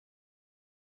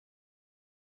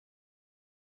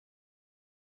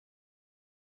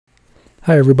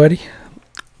Hi everybody,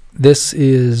 this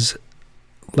is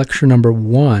lecture number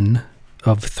 1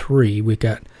 of 3. We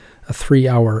got a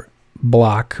 3-hour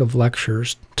block of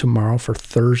lectures tomorrow for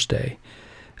Thursday.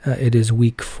 It is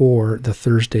week 4, the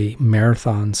Thursday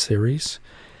marathon series,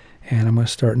 and I'm going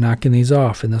to start knocking these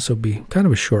off, and this will be kind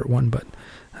of a short one, but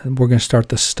we're going to start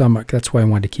the stomach. That's why I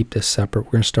wanted to keep this separate.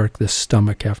 We're going to start this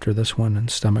stomach after this one, and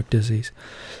stomach disease.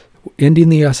 Ending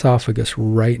the esophagus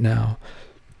right now.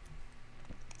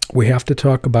 We have to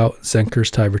talk about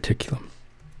Zenker's diverticulum.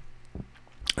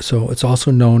 So it's also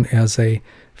known as a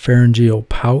pharyngeal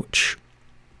pouch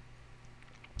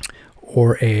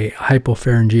or a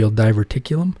hypopharyngeal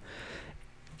diverticulum,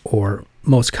 or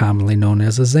most commonly known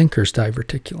as a Zenker's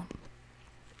diverticulum.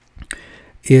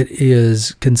 It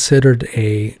is considered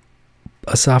a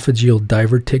esophageal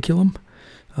diverticulum.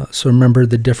 So remember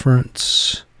the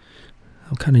difference.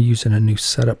 I'm kind of using a new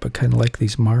setup, but kind of like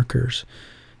these markers.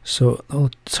 So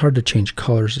it's hard to change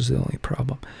colors is the only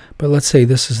problem. But let's say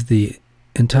this is the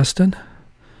intestine.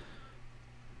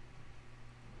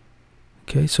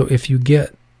 Okay, so if you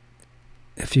get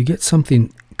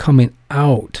something coming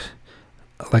out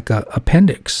like a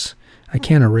appendix, I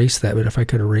can't erase that, but if I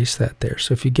could erase that there.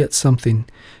 So if you get something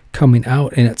coming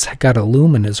out and it's got a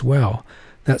lumen as well,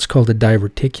 that's called a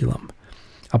diverticulum.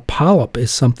 A polyp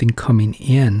is something coming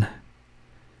in.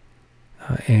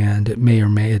 And it may or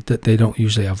may, they don't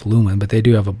usually have lumen, but they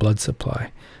do have a blood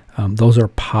supply. Those are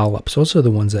polyps. Those are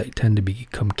the ones that tend to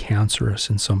become cancerous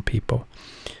in some people.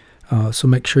 So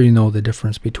make sure you know the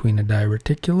difference between a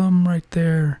diverticulum right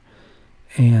there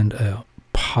and a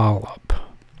polyp.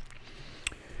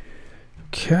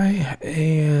 Okay,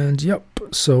 and yep,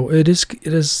 so it is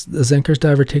the Zenker's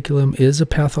diverticulum is a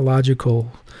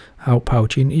pathological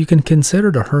outpouching. You can consider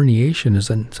it a herniation, as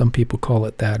some people call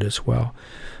it that as well.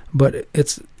 But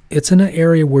it's in an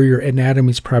area where your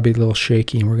anatomy is probably a little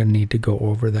shaky, and we're going to need to go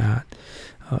over that.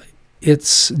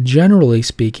 It's generally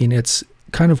speaking, it's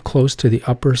kind of close to the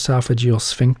upper esophageal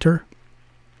sphincter.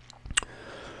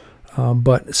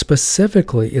 But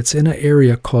specifically, it's in an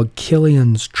area called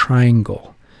Killian's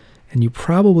triangle. And you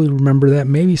probably remember that.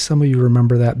 Maybe some of you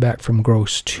remember that back from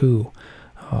Gross 2.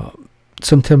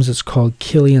 Sometimes it's called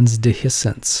Killian's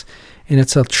dehiscence. And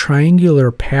it's a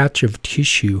triangular patch of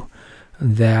tissue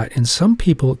that in some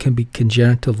people it can be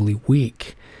congenitally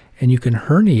weak, and you can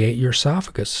herniate your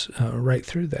esophagus right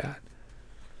through that.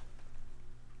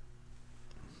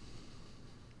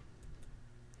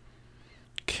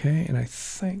 Okay, and I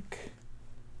think,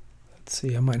 let's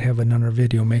see, I might have another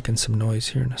video making some noise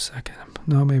here in a second.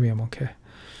 No, maybe I'm okay.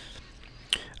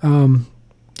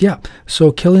 Yeah,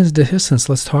 so Killian's dehiscence,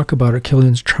 let's talk about it.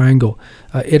 Killian's triangle.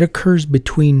 It occurs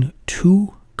between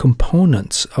two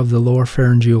components of the lower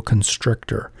pharyngeal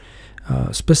constrictor,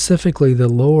 specifically the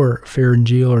lower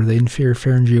pharyngeal or the inferior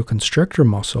pharyngeal constrictor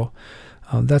muscle.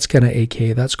 That's got an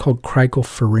AKA. That's called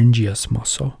cricopharyngeus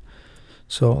muscle.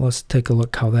 So let's take a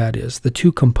look how that is. The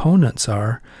two components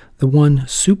are, the one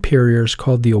superior is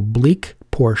called the oblique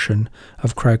portion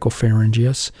of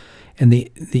cricopharyngeus, and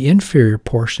the inferior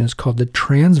portion is called the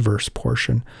transverse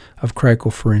portion of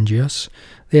cricopharyngeus.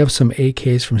 They have some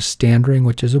AKs from Standring,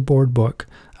 which is a board book.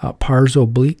 Pars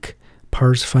oblique,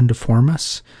 pars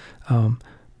fundiformis.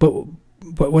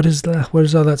 But what is that? What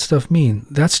does all that stuff mean?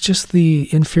 That's just the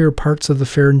inferior parts of the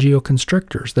pharyngeal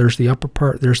constrictors. There's the upper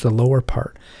part, there's the lower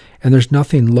part. And there's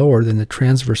nothing lower than the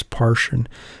transverse portion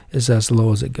is as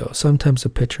low as it goes. Sometimes the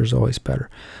picture is always better.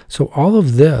 So all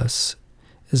of this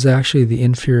is actually the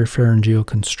inferior pharyngeal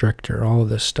constrictor, all of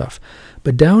this stuff.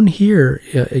 But down here,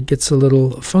 it gets a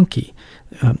little funky.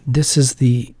 This is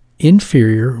the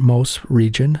inferior most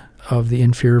region of the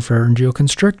inferior pharyngeal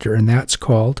constrictor, and that's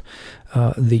called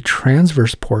the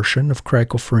transverse portion of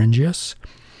cricopharyngeus.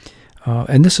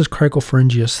 And this is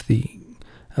cricopharyngeus,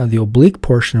 the oblique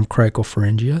portion of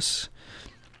cricopharyngeus.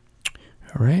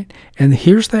 All right, and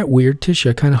here's that weird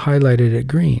tissue. I kind of highlighted it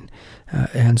green,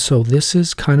 and so this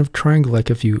is kind of triangle.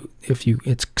 Like if you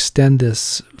extend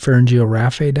this pharyngeal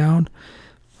raphe down.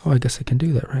 Oh, I guess I can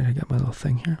do that, right? I got my little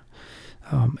thing here.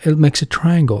 It makes a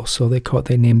triangle, so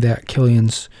they named that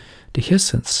Killian's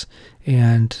dehiscence.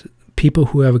 And people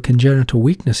who have a congenital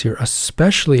weakness here,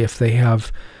 especially if they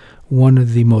have one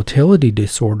of the motility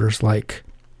disorders like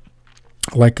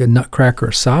a nutcracker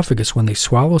esophagus, when they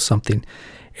swallow something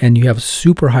and you have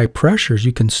super high pressures,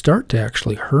 you can start to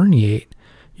actually herniate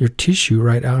your tissue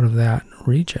right out of that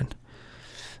region.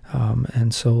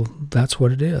 And so that's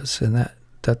what it is. And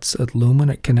that's a lumen.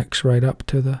 It connects right up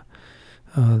to the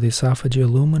esophageal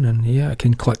lumen, and yeah, it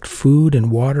can collect food and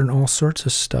water and all sorts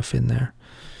of stuff in there.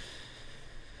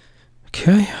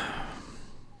 Okay.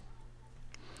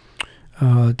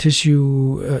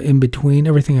 Tissue in between,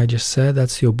 everything I just said,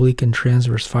 that's the oblique and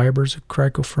transverse fibers of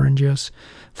cricopharyngeus.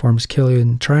 Forms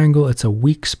Killian triangle. It's a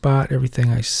weak spot,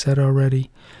 everything I said already.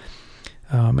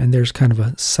 And there's kind of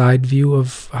a side view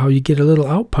of how you get a little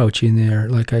outpouch in there,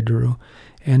 like I drew.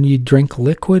 And you drink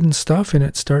liquid and stuff, and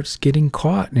it starts getting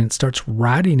caught, and it starts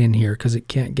rotting in here because it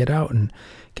can't get out, and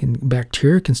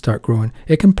bacteria can start growing.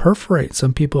 It can perforate.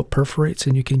 Some people it perforates,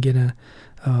 and you can get a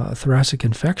thoracic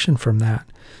infection from that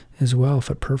as well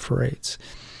if it perforates.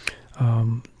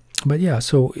 But yeah,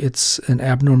 so it's an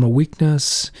abnormal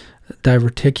weakness.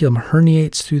 Diverticulum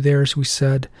herniates through there, as we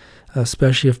said,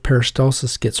 especially if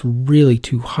peristalsis gets really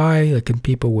too high, like in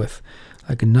people with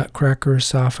like a nutcracker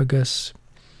esophagus.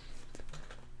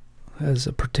 As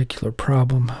a particular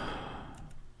problem.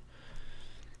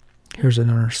 Here's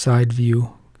another side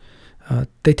view.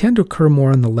 They tend to occur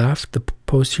more on the left, the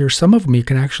posterior. Some of them you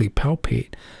can actually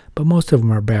palpate, but most of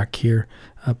them are back here,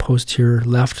 posterior,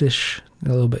 leftish, a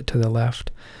little bit to the left.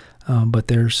 But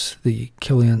there's the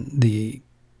Killian's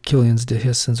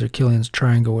dehiscence or Killian's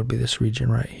triangle would be this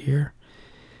region right here.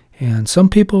 And some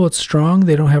people it's strong,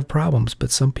 they don't have problems, but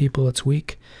some people it's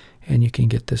weak, and you can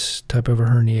get this type of a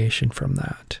herniation from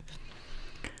that.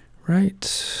 Right,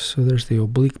 so there's the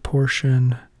oblique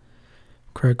portion,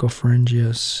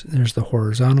 cricopharyngeus. There's the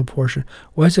horizontal portion.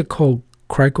 Why is it called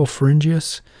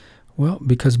cricopharyngeus? Well,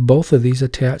 because both of these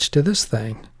attach to this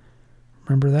thing.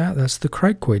 Remember that? That's the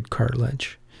cricoid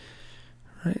cartilage.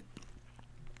 Right.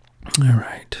 All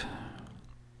right.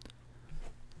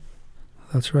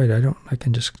 That's right. I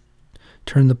can just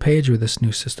turn the page with this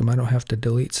new system. I don't have to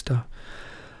delete stuff.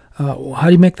 How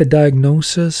do you make the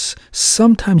diagnosis?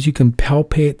 Sometimes you can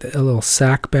palpate a little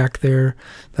sac back there.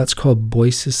 That's called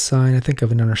Boyce's sign. I think I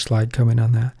have another slide coming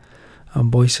on that.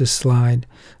 Boyce's sign.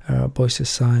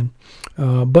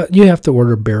 But you have to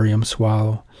order barium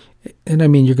swallow. And I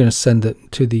mean, you're going to send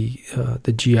it to the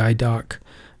GI doc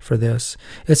for this.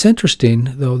 It's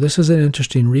interesting, though. This is an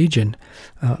interesting region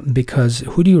because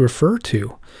who do you refer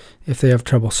to if they have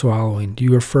trouble swallowing? Do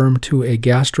you refer them to a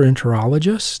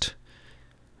gastroenterologist?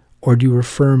 Or do you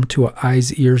refer them to an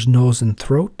eyes, ears, nose, and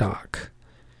throat doc?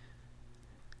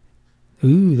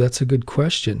 Ooh, that's a good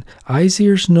question. Eyes,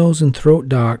 ears, nose, and throat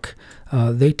doc,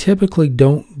 they typically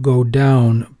don't go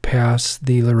down past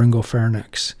the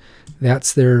laryngopharynx.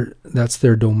 That's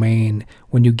their domain.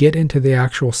 When you get into the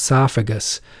actual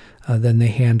esophagus, then they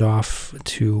hand off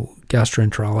to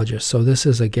gastroenterologists. So this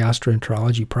is a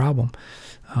gastroenterology problem.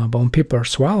 But when people are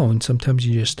swallowing, sometimes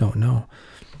you just don't know.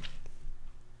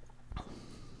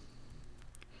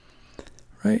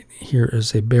 Right, here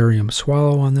is a barium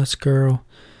swallow on this girl,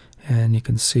 and you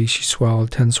can see she swallowed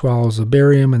 10 swallows of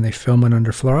barium, and they film it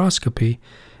under fluoroscopy,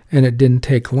 and it didn't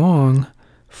take long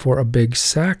for a big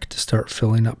sac to start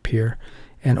filling up here,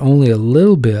 and only a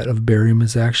little bit of barium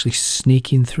is actually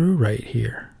sneaking through right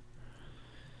here.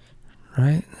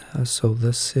 Right, so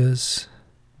that's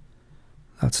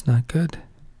not good.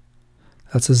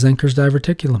 That's a Zenker's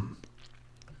diverticulum.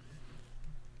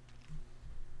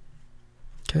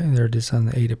 Okay, there it is on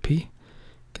the A to P. You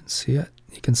can see it.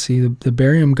 You can see the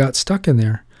barium got stuck in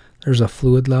there. There's a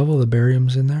fluid level. The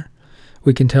barium's in there.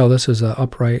 We can tell this is an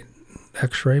upright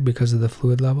x-ray because of the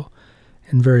fluid level.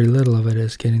 And very little of it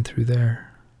is getting through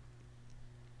there.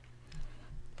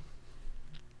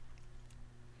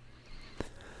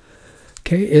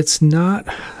 Okay, it's not...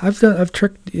 I've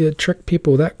tricked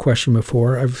people with that question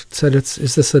before. I've said,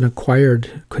 is this an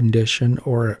acquired condition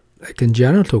or a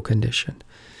congenital condition?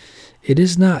 It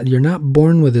is not. You're not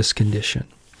born with this condition.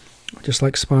 Just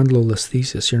like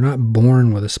spondylolisthesis. You're not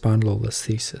born with a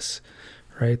spondylolisthesis.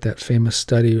 Right? That famous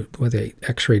study where they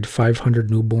x-rayed 500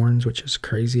 newborns, which is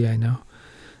crazy, I know.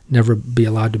 Never be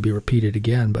allowed to be repeated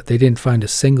again. But they didn't find a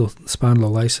single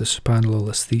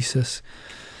spondylolisthesis.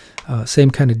 Same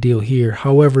kind of deal here.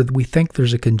 However, we think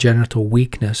there's a congenital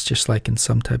weakness, just like in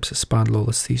some types of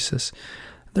spondylolisthesis.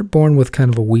 They're born with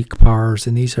kind of a weak pars,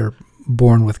 and these are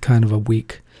born with kind of a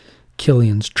weak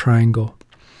Killian's triangle.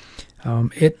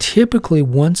 It typically,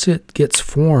 once it gets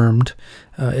formed,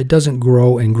 it doesn't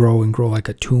grow and grow and grow like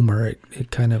a tumor.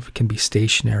 It kind of can be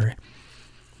stationary.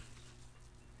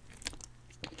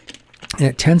 And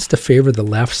it tends to favor the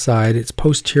left side. It's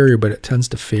posterior, but it tends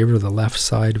to favor the left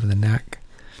side of the neck.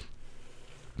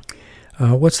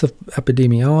 What's the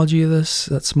epidemiology of this?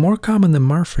 That's more common than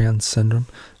Marfan's syndrome.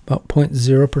 About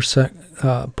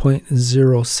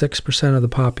 0.06% of the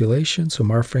population. So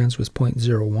Marfan's was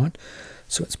 0.01.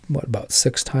 So it's about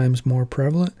 6 times more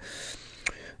prevalent.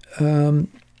 It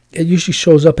usually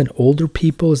shows up in older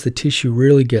people as the tissue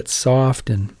really gets soft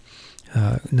and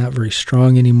not very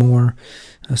strong anymore.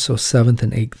 So 7th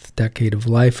and 8th decade of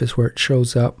life is where it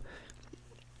shows up.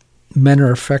 Men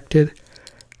are affected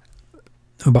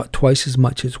about twice as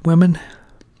much as women.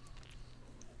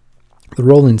 The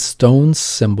Rolling Stones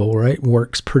symbol, right,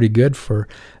 works pretty good for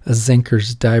a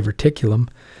Zenker's diverticulum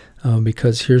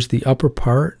because here's the upper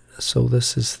part. So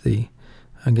this is the,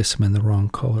 I guess I'm in the wrong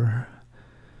color,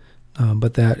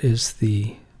 but that is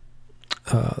the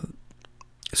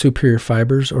superior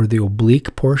fibers or the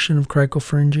oblique portion of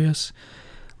cricopharyngeus.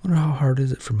 I wonder how hard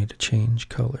is it for me to change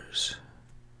colors.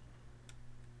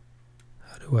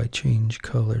 How do I change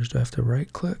colors? Do I have to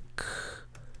right click?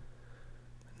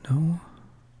 No.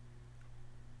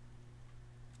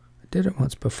 I did it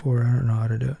once before. I don't know how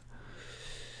to do it.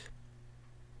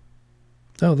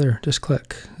 Oh, there. Just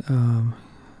click.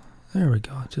 There we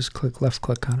go. Just click, left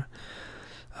click on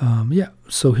it. Yeah,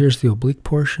 so here's the oblique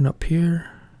portion up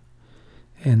here.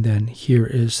 And then here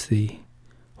is the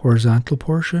horizontal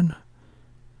portion,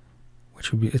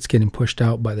 which would be, it's getting pushed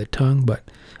out by the tongue. But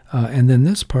and then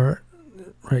this part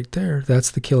right there,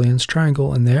 that's the Killian's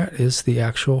triangle, and that is the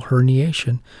actual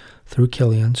herniation through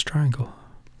Killian's triangle.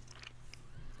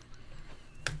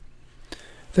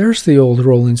 There's the old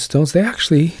Rolling Stones. They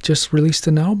actually just released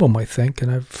an album, I think,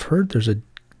 and I've heard there's a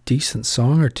decent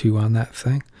song or two on that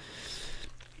thing.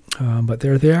 But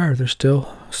there they are. They're still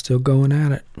going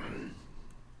at it.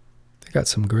 They got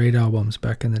some great albums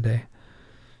back in the day.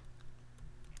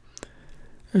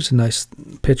 There's a nice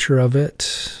picture of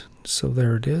it. So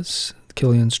there it is.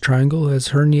 Killian's triangle has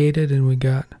herniated, and we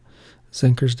got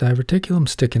Zenker's diverticulum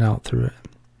sticking out through it.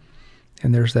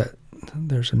 And there's that.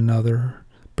 There's another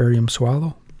barium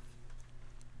swallow.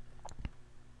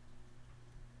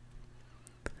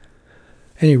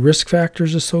 Any risk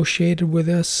factors associated with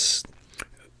this?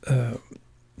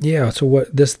 Yeah, so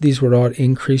what these would all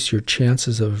increase your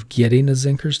chances of getting a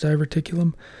Zenker's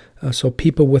diverticulum. So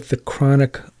people with the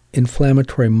chronic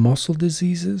inflammatory muscle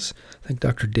diseases, I think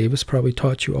Dr. Davis probably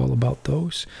taught you all about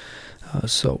those.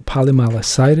 So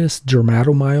polymyositis,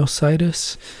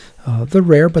 dermatomyositis, they're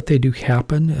rare, but they do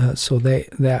happen. So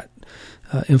that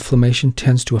inflammation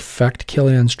tends to affect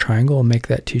Killian's triangle and make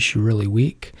that tissue really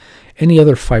weak. Any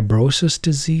other fibrosis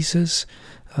diseases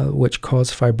which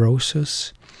cause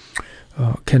fibrosis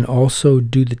can also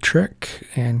do the trick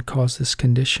and cause this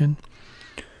condition.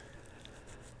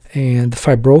 And the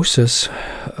fibrosis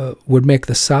would make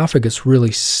the esophagus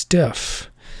really stiff,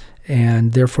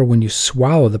 and therefore when you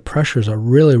swallow, the pressures are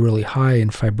really, really high in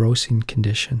fibrosing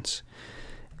conditions.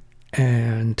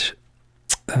 And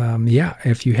yeah,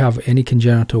 if you have any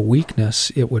congenital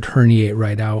weakness, it would herniate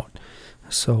right out.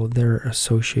 So they're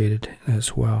associated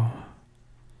as well.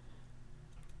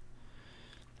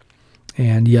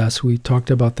 And yes, we talked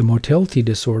about the motility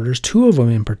disorders, two of them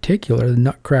in particular, the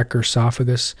nutcracker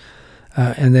esophagus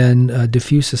and then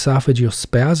diffuse esophageal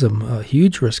spasm,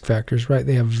 huge risk factors, right?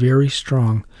 They have very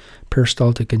strong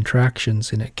peristaltic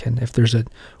contractions, and it can, if there's a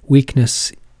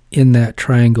weakness in that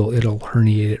triangle, it'll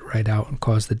herniate it right out and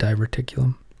cause the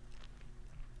diverticulum.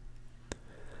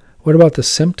 What about the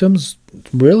symptoms?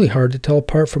 Really hard to tell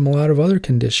apart from a lot of other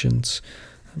conditions.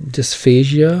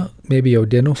 Dysphagia, maybe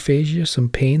odynophagia, some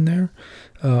pain there.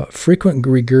 Frequent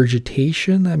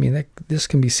regurgitation. I mean, this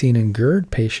can be seen in GERD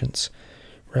patients,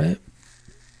 right?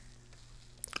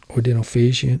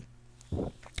 Odynophagia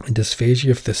and dysphagia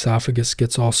if the esophagus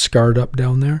gets all scarred up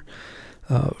down there.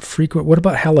 Frequent. What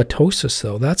about halitosis,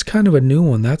 though? That's kind of a new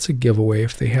one. That's a giveaway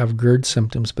if they have GERD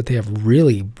symptoms, but they have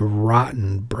really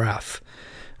rotten breath.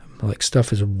 Like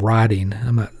stuff is rotting.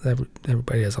 I'm not.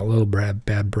 Everybody has a little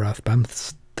bad breath, but I'm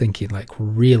thinking like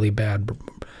really bad,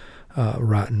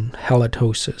 rotten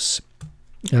halitosis.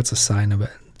 That's a sign of it.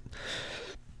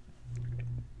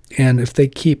 And if they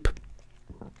keep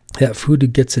that food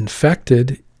that gets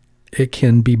infected, it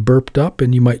can be burped up,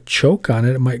 and you might choke on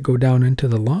it. It might go down into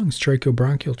the lungs,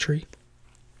 tracheobronchial tree,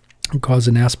 and cause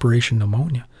an aspiration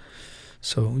pneumonia.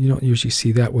 So you don't usually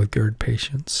see that with GERD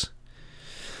patients.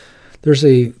 There's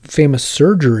a famous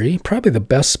surgery, probably the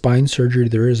best spine surgery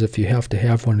there is if you have to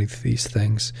have one of these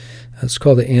things. It's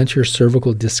called the anterior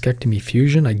cervical discectomy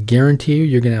fusion. I guarantee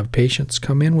you're going to have patients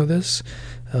come in with this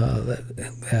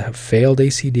that have failed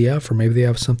ACDF, or maybe they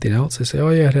have something else. They say, oh,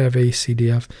 yeah, I have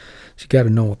ACDF. So you got to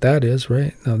know what that is,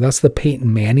 right? Now, that's the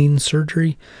Peyton Manning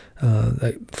surgery.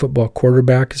 That football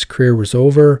quarterback, his career was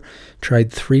over,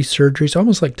 tried 3 surgeries,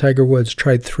 almost like Tiger Woods,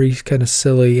 tried 3 kind of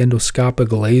silly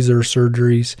endoscopic laser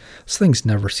surgeries. Those things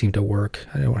never seem to work.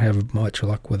 I don't have much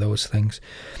luck with those things.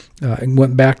 And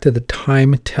went back to the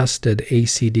time-tested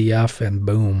ACDF, and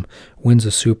boom, wins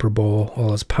a Super Bowl.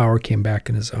 All his power came back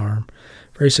in his arm.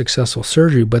 Very successful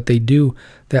surgery, but they do,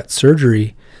 that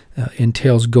surgery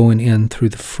entails going in through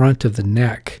the front of the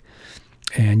neck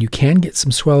And you can get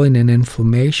some swelling and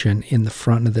inflammation in the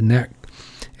front of the neck,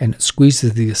 and it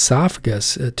squeezes the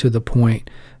esophagus to the point,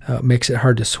 makes it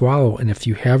hard to swallow. And if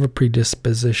you have a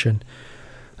predisposition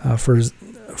for this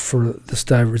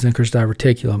Zenker's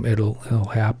diverticulum, it'll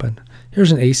happen.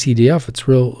 Here's an ACDF. It's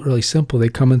really simple. They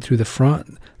come in through the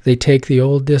front. They take the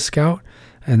old disc out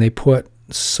and they put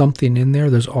something in there.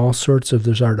 There's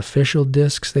artificial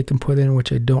discs they can put in,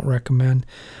 which I don't recommend.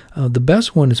 The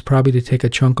best one is probably to take a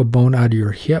chunk of bone out of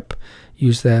your hip,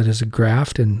 use that as a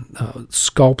graft, and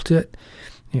sculpt it.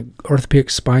 Orthopedic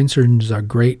spine surgeons are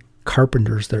great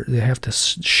carpenters. They have to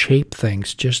shape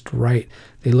things just right.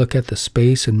 They look at the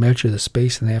space and measure the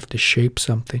space, and they have to shape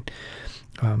something.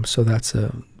 So that's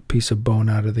a piece of bone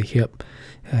out of the hip.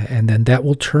 And then that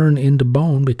will turn into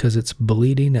bone because it's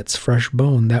bleeding, it's fresh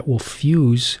bone. That will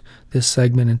fuse this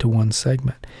segment into one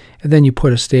segment. And then you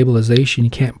put a stabilization. You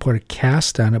can't put a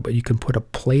cast on it, but you can put a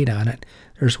plate on it.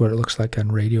 There's what it looks like on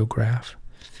radiograph.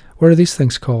 What are these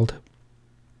things called?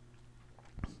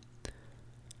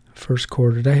 First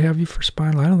quarter. Did I have you for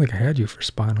spinal? I don't think I had you for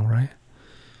spinal, right?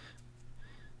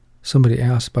 Somebody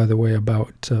asked, by the way,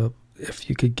 about if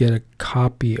you could get a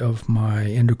copy of my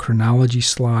endocrinology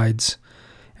slides,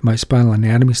 my spinal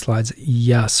anatomy slides.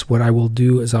 Yes, what I will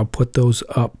do is I'll put those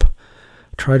up.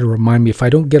 Try to remind me. If I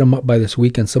don't get them up by this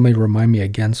weekend, somebody remind me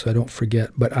again so I don't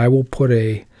forget. But I will put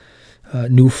a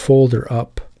new folder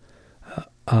up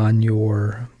on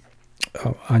your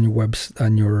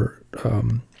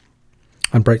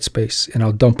on Brightspace, and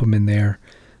I'll dump them in there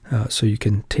so you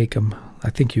can take them. I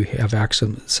think you have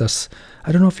access.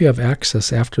 I don't know if you have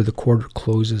access after the quarter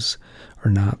closes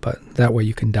or not, but that way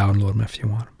you can download them if you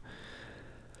want them.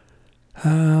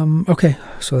 Okay,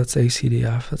 so that's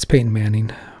ACDF. That's Peyton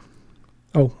Manning.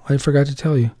 Oh, I forgot to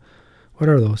tell you. What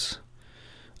are those?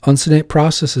 Uncinate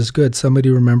process is good. Somebody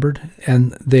remembered.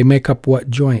 And they make up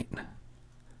what joint?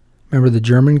 Remember the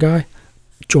German guy?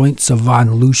 Joints of von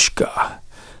Luschka.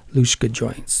 Luschka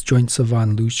joints. Joints of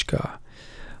von Luschka.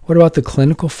 What about the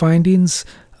clinical findings?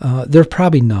 There are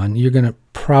probably none. You're going to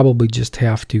probably just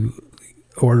have to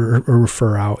order or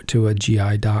refer out to a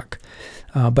GI doc.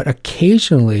 But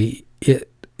occasionally,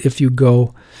 if you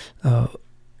go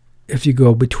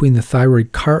between the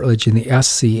thyroid cartilage and the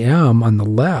SCM on the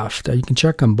left, you can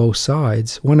check on both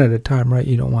sides, one at a time, right?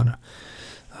 You don't want to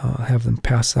have them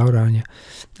pass out on you.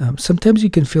 Sometimes you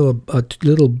can feel a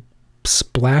little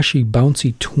splashy,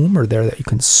 bouncy tumor there that you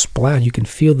can splash. You can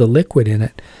feel the liquid in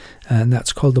it, and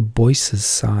that's called the Boyce's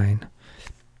sign.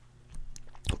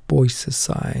 Boyce's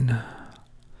sign.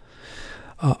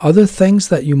 Other things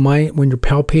that you might, when you're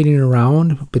palpating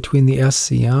around between the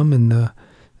SCM and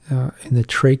the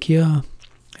trachea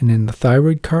and in the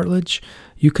thyroid cartilage,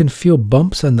 you can feel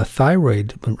bumps on the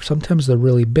thyroid. Sometimes they're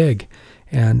really big,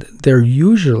 and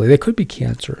they could be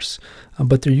cancerous,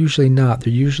 but they're usually not.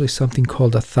 They're usually something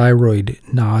called a thyroid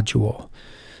nodule.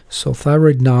 So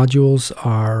thyroid nodules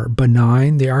are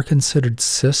benign. They are considered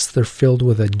cysts. They're filled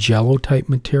with a jello-type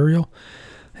material,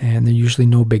 and they're usually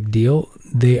no big deal.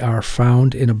 They are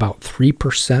found in about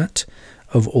 3%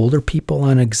 of older people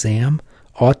on exam.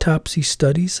 Autopsy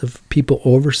studies of people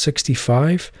over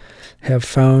 65 have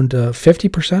found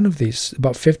 50% of these.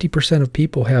 About 50% of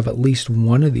people have at least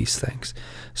one of these things.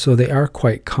 So they are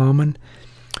quite common.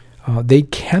 They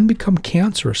can become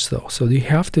cancerous, though. So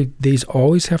these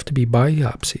always have to be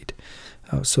biopsied.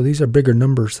 So these are bigger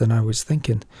numbers than I was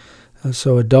thinking.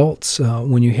 So adults,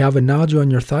 when you have a nodule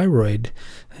on your thyroid,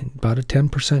 about a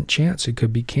 10% chance it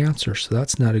could be cancer. So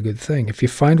that's not a good thing. If you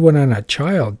find one on a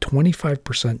child,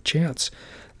 25% chance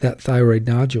that thyroid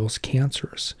nodule is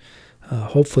cancerous.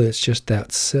 Hopefully it's just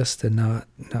that cyst and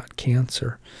not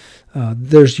cancer.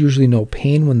 There's usually no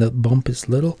pain when the bump is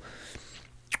little.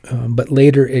 But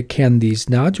later these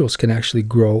nodules can actually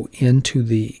grow into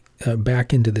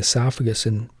back into the esophagus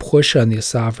and push on the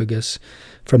esophagus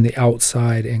from the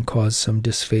outside and cause some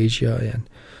dysphagia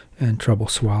and trouble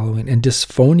swallowing and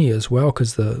dysphonia as well,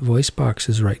 because the voice box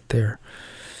is right there,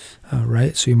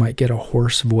 right? So you might get a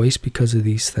hoarse voice because of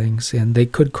these things, and they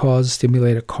could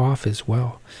stimulate a cough as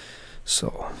well.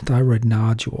 So thyroid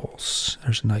nodules.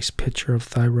 There's a nice picture of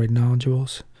thyroid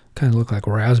nodules. Kind of look like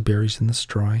raspberries in this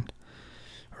drawing,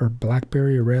 or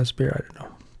blackberry or raspberry, I don't know.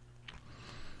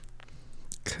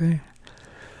 Okay.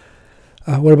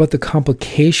 What about the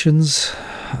complications?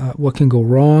 What can go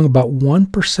wrong? About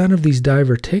 1% of these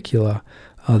diverticula,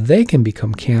 they can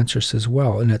become cancerous as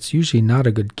well, and it's usually not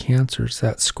a good cancer. It's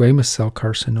that squamous cell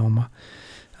carcinoma.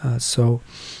 So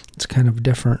it's kind of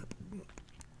different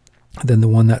than the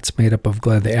one that's made up of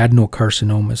gland. The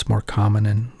adenocarcinoma is more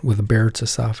common with the Barrett's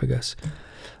esophagus.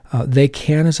 They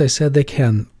can, as I said, they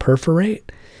can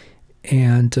perforate.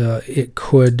 And it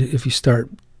could, if you start,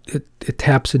 it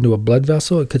taps into a blood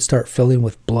vessel, it could start filling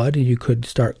with blood, and you could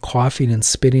start coughing and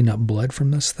spitting up blood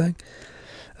from this thing.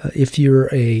 If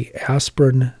you're a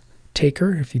aspirin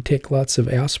taker, if you take lots of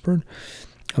aspirin,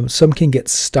 some can get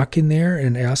stuck in there,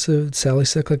 and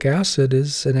salicylic acid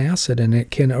is an acid, and it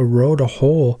can erode a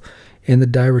hole in the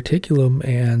diverticulum,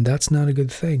 and that's not a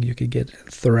good thing. You could get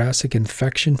thoracic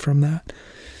infection from that,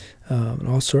 and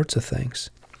all sorts of things.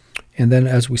 And then,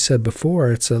 as we said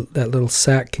before, that little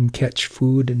sac can catch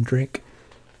food and drink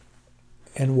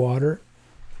and water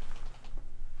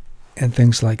and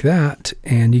things like that,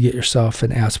 and you get yourself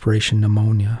an aspiration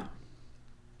pneumonia.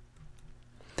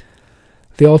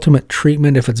 The ultimate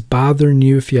treatment, if it's bothering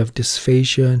you, if you have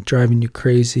dysphagia, driving you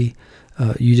crazy,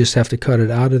 you just have to cut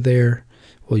it out of there.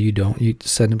 Well, you don't. You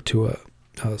send them to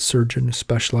a surgeon who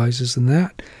specializes in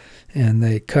that, and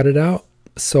they cut it out,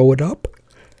 sew it up.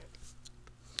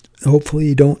 Hopefully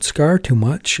you don't scar too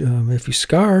much. If you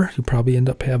scar, you probably end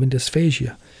up having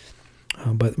dysphagia.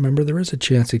 But remember, there is a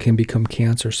chance it can become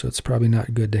cancer, so it's probably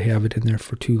not good to have it in there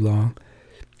for too long.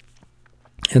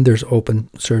 And there's open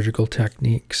surgical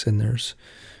techniques, and there's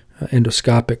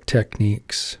endoscopic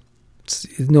techniques.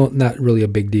 It's not really a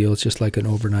big deal. It's just like an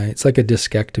overnight. It's like a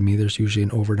discectomy. There's usually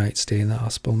an overnight stay in the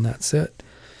hospital, and that's it.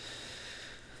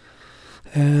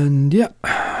 And yeah,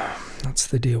 that's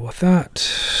the deal with that.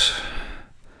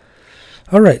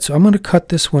 All right, so I'm going to cut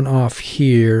this one off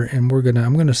here, and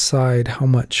I'm going to decide how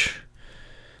much.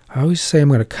 I always say I'm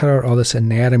going to cut out all this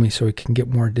anatomy so we can get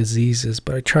more diseases,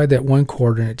 but I tried that one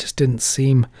quarter, and it just didn't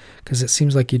seem, because it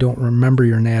seems like you don't remember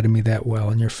your anatomy that well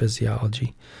and your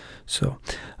physiology. So,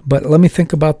 but let me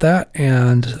think about that,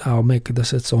 and I'll make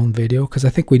this its own video, because I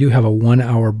think we do have a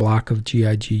 1-hour block of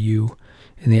GIGU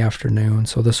in the afternoon,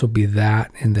 so this will be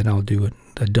that, and then I'll do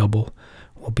a double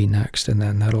will be next, and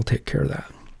then that'll take care of that.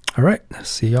 All right,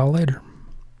 see y'all later.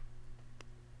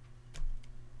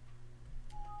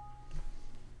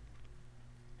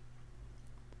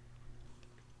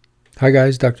 Hi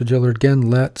guys, Dr. Gillard again.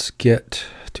 Let's get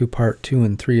to part 2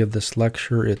 and 3 of this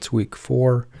lecture. It's week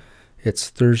 4. It's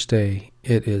Thursday.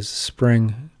 It is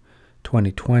spring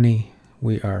 2020.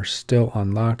 We are still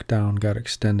on lockdown. Got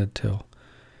extended till,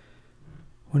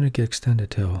 when did it get extended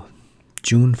till?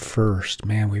 June 1st.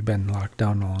 Man, we've been locked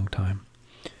down a long time.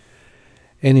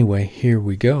 Anyway, here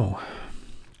we go.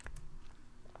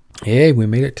 Hey, we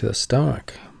made it to the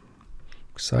stomach.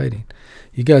 Exciting.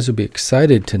 You guys will be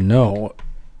excited to know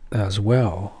as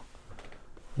well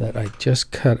that I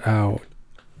just cut out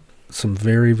some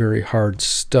very, very hard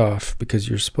stuff, because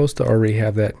you're supposed to already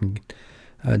have that in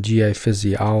GI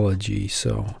physiology.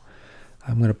 So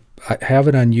I have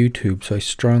it on YouTube, so I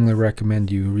strongly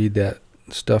recommend you read that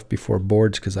stuff before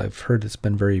boards, because I've heard it's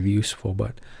been very useful,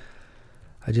 but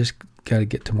I just got to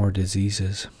get to more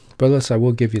diseases. But I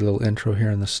will give you a little intro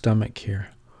here on the stomach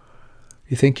here.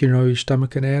 You think you know your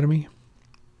stomach anatomy?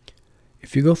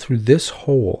 If you go through this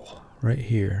hole right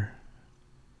here,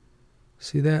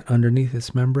 see that underneath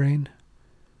its membrane?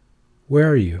 Where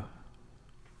are you?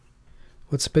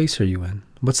 What space are you in?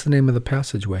 What's the name of the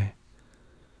passageway?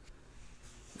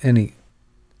 Any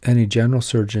general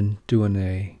surgeon doing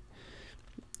a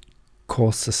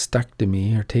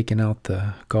cholecystectomy or taking out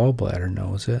the gallbladder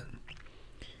knows it.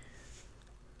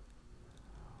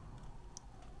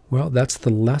 Well, that's the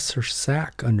lesser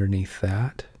sac underneath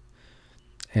that.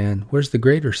 And where's the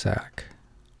greater sac?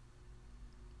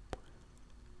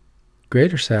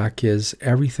 Greater sac is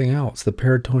everything else. The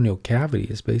peritoneal cavity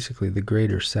is basically the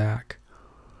greater sac.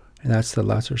 And that's the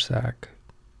lesser sac.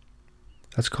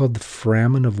 That's called the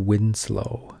foramen of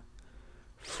Winslow.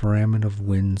 Foramen of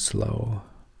Winslow.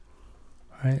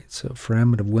 All right, so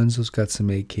foramen of Winslow's got some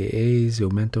AKAs, the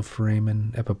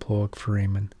omentoforamen, epiploic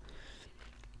foramen.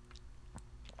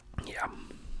 Yeah.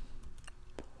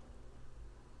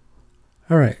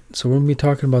 All right, so we're going to be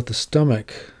talking about the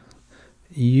stomach.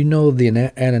 You know the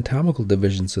anatomical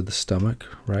divisions of the stomach,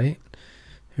 right?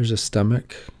 Here's a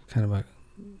stomach, kind of a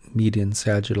median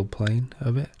sagittal plane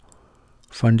of it.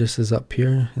 Fundus is up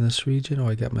here in this region. Oh,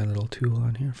 I got my little tool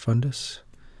on here. Fundus.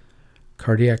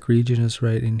 Cardiac region is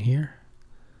right in here.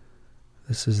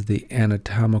 This is the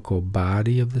anatomical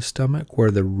body of the stomach,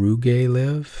 where the rugae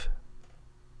live.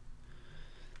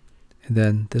 And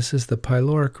then this is the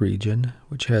pyloric region,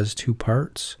 which has 2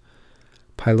 parts,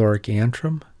 pyloric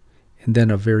antrum, and then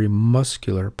a very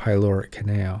muscular pyloric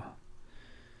canal.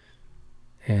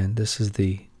 And this is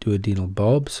the duodenal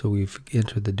bulb, so we've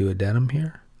entered the duodenum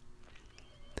here.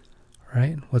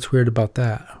 Right? What's weird about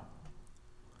that?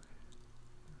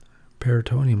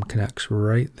 Peritoneum connects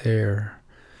right there.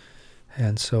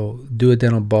 And so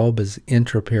duodenal bulb is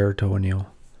intraperitoneal.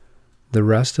 The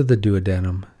rest of the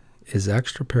duodenum is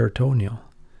extraperitoneal,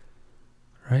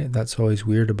 right? That's always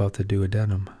weird about the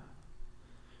duodenum.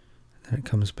 Then it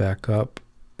comes back up,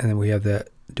 and then we have that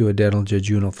duodenal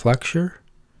jejunal flexure.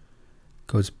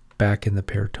 Goes back in the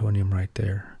peritoneum right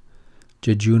there.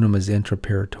 Jejunum is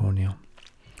intraperitoneal.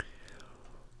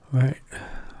 Right.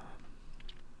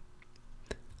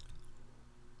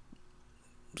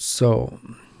 So,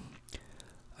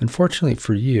 unfortunately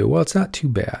for you, well, it's not too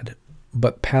bad,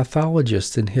 but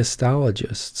pathologists and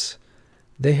histologists,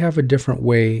 they have a different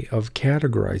way of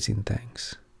categorizing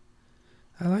things.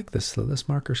 I like this, though. This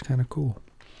marker's kind of cool.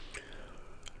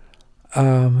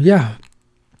 Yeah.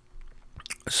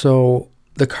 So,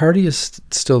 the cardia is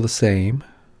still the same,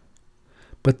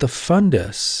 but the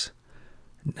fundus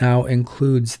now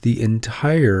includes the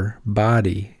entire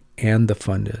body and the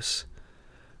fundus.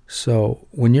 So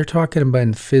when you're talking about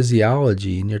in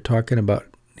physiology and you're talking about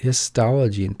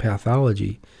histology and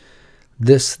pathology,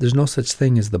 there's no such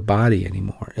thing as the body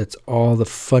anymore. It's all the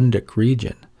fundic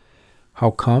region.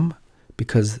 How come?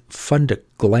 Because fundic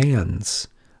glands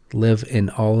live in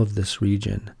all of this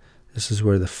region. This is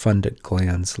where the fundic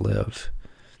glands live.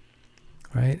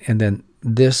 Right? And then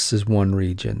this is one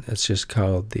region. It's just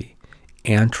called the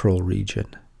antral region.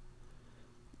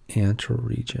 Antral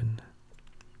region.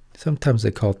 Sometimes they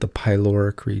call it the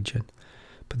pyloric region,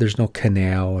 but there's no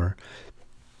canal, or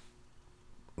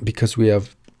because we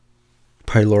have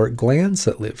pyloric glands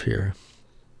that live here,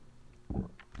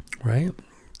 right?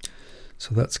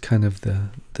 So that's kind of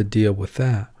the deal with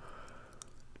that.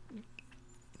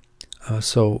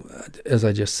 So as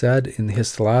I just said, in the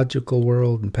histological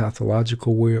world and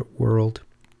pathological world,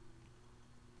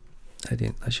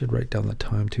 I should write down the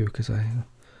time too, because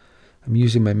I'm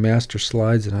using my master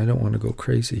slides and I don't want to go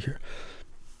crazy here.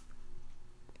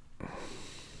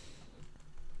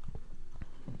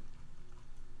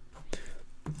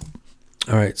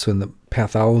 All right, so in the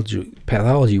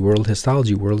pathology world,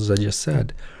 histology world, as I just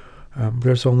said,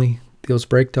 there's only those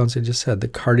breakdowns I just said. The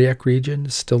cardiac region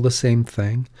is still the same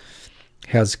thing.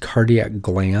 Has cardiac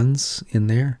glands in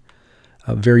there.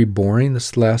 Very boring. This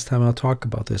is the last time I'll talk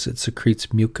about this. It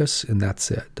secretes mucus, and that's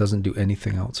it. Doesn't do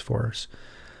anything else for us.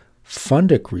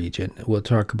 Fundic region, we'll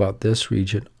talk about this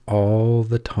region all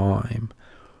the time.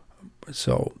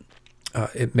 So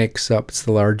it makes up, it's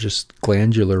the largest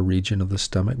glandular region of the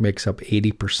stomach, makes up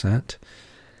 80%.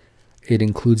 It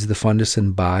includes the fundus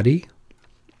and body,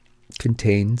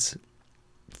 contains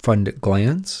fundic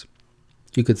glands.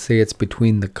 You could say it's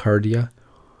between the cardia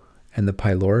and the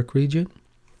pyloric region.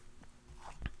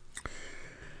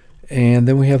 And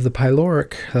then we have the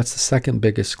pyloric, that's the second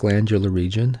biggest glandular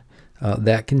region.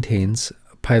 That contains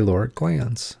pyloric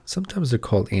glands. Sometimes they're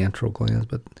called antral glands,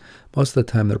 but most of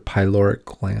the time they're pyloric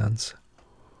glands.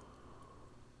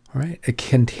 All right. It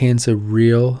contains a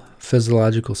real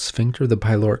physiological sphincter, the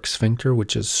pyloric sphincter,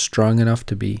 which is strong enough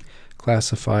to be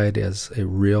classified as a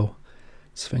real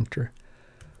sphincter.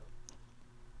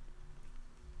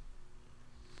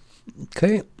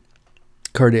 Okay.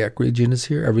 Cardiac region is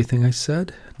here. Everything I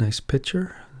said. Nice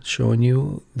picture. Showing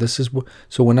you this is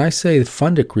so when I say the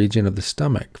fundic region of the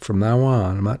stomach, from now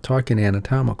on, I'm not talking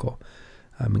anatomical.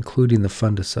 I'm including the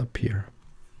fundus up here.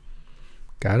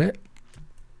 Got it?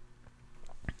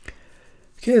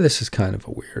 Okay, this is kind of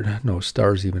a weird. No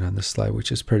stars even on this slide,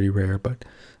 which is pretty rare, but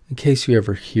in case you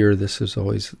ever hear this, is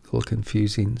always a little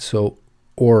confusing. So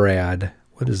ORAD,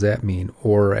 what does that mean?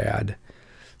 ORAD.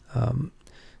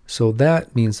 So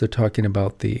that means they're talking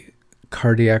about the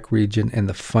cardiac region and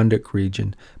the fundic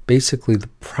region, basically the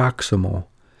proximal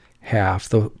half.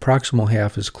 The proximal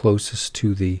half is closest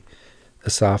to the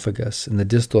esophagus, and the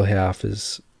distal half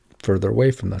is further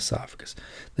away from the esophagus.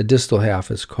 The distal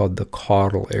half is called the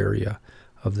caudal area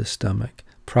of the stomach.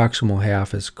 Proximal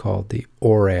half is called the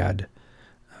ORAD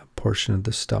portion of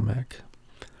the stomach,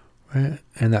 right?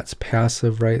 And that's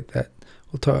passive, right? That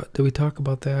we'll talk. Did we talk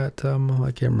about that?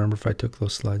 I can't remember if I took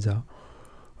those slides out.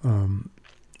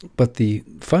 But the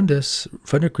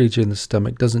fundic region in the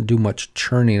stomach doesn't do much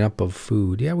churning up of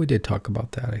food. Yeah, we did talk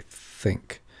about that, I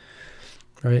think.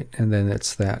 Right? And then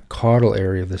it's that caudal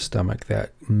area of the stomach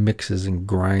that mixes and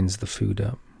grinds the food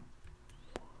up.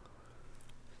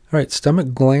 All right,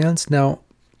 stomach glands. Now,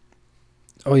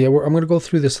 oh yeah, I'm going to go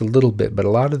through this a little bit, but a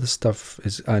lot of the stuff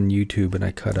is on YouTube and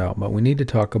I cut out. But we need to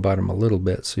talk about them a little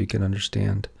bit so you can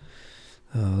understand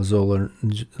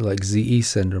like ZE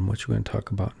syndrome, which we're going to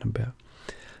talk about in a bit.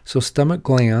 So stomach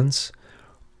glands,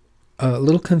 a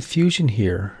little confusion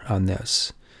here on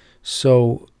this.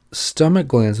 So stomach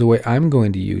glands, the way I'm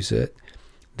going to use it,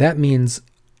 that means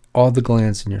all the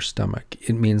glands in your stomach.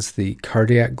 It means the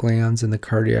cardiac glands in the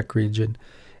cardiac region.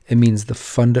 it means the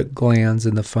fundic glands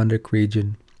in the fundic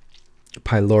region,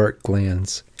 pyloric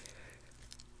glands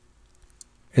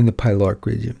in the pyloric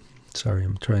region. Sorry,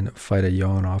 I'm trying to fight a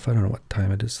yawn off. I don't know what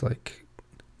time it is, like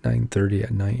 9:30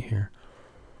 at night here.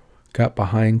 Got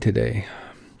behind today.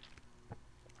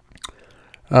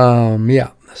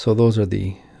 Yeah, so those are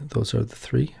the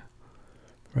three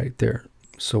right there.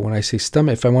 So when I say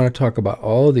stomach, if I want to talk about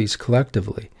all of these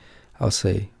collectively, I'll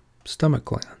say stomach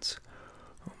glands.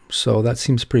 So that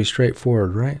seems pretty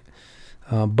straightforward, right?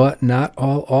 But not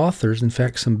all authors, in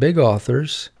fact, some big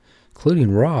authors,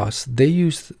 including Ross, they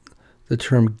use the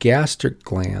term gastric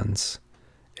glands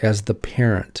as the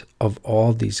parent of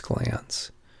all these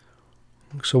glands.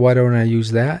 So why don't I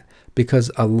use that? Because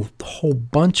a whole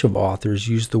bunch of authors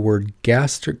use the word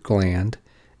gastric gland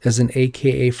as an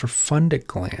AKA for fundic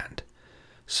gland.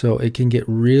 So it can get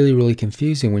really, really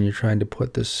confusing when you're trying to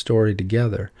put this story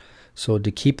together. So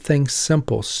to keep things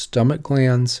simple, stomach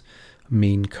glands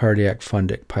mean cardiac,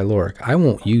 fundic, pyloric. I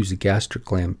won't use a gastric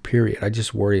gland, period. I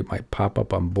just worry it might pop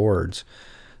up on boards.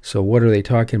 So what are they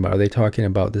talking about? Are they talking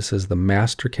about this as the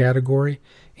master category,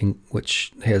 in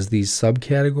which has these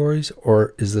subcategories,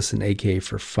 or is this an AKA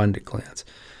for fundic glands?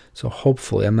 So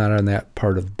hopefully, I'm not on that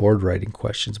part of board writing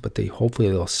questions, but hopefully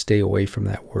they'll stay away from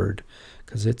that word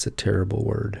because it's a terrible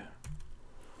word.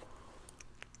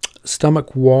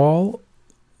 Stomach wall,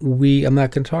 I'm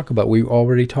not going to talk about. We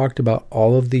already talked about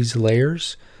all of these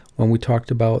layers when we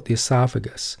talked about the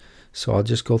esophagus. So I'll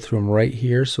just go through them right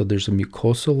here. So there's a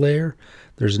mucosal layer.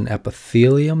 There's an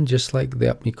epithelium, just like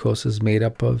that mucosa is made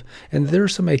up of. And there are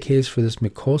some AKs for this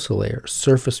mucosal layer.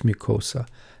 Surface mucosa,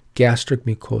 gastric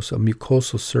mucosa,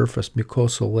 mucosal surface,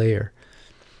 mucosal layer.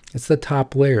 It's the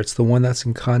top layer. It's the one that's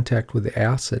in contact with the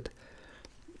acid.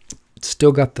 It's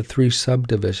still got the three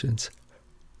subdivisions.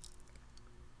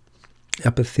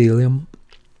 Epithelium,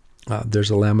 there's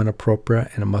a lamina propria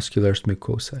and a muscularis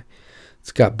mucosae.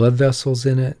 It's got blood vessels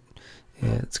in it,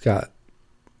 and it's got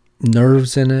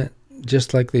nerves in it,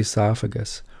 just like the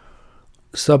esophagus.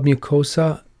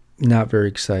 Submucosa, not very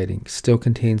exciting. Still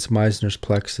contains Meissner's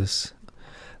plexus.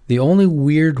 The only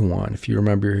weird one, if you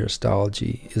remember your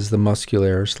histology, is the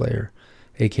muscularis layer,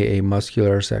 aka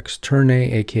muscularis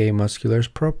externae, aka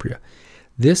muscularis propria.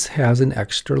 This has an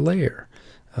extra layer.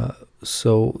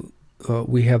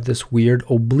 We have this weird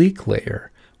oblique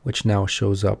layer, which now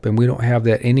shows up, and we don't have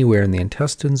that anywhere in the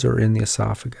intestines or in the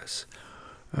esophagus.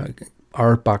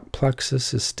 Auerbach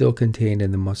plexus is still contained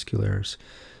in the muscularis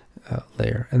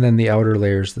layer, and then the outer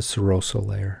layer is the serosal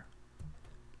layer.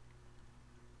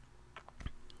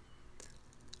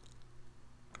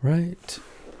 Right.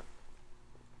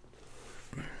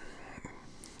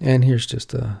 And here's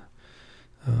just a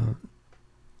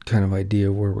kind of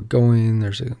idea where we're going.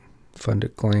 There's a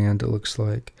fundic gland, it looks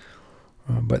like.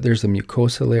 But there's a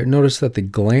mucosa layer. Notice that the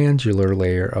glandular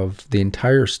layer of the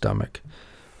entire stomach,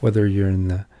 whether you're in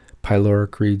the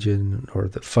pyloric region or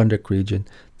the fundic region,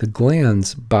 the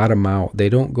glands bottom out. They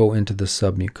don't go into the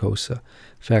submucosa. In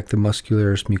fact, the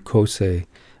muscularis mucosae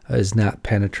is not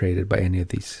penetrated by any of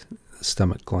these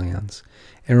stomach glands.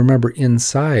 And remember,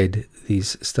 inside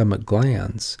these stomach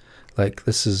glands, like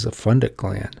this is a fundic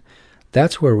gland,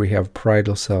 that's where we have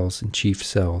parietal cells and chief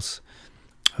cells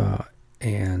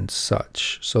and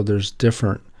such. So there's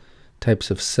different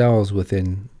types of cells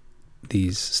within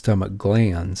these stomach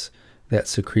glands that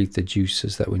secrete the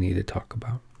juices that we need to talk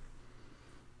about.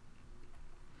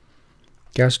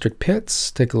 Gastric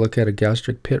pits, take a look at a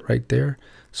gastric pit right there.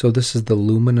 So this is the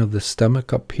lumen of the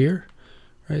stomach up here,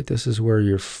 right? This is where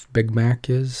your Big Mac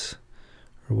is,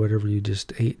 or whatever you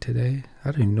just ate today.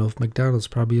 I don't even know if McDonald's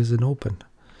probably isn't open.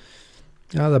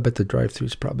 I bet the drive-thru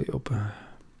is probably open.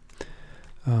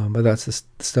 But that's the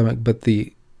stomach. But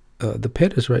the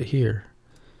pit is right here.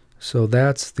 So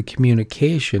that's the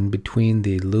communication between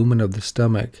the lumen of the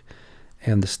stomach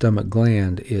and the stomach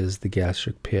gland is the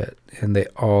gastric pit. And they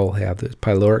all have this.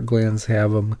 Pyloric glands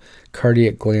have them.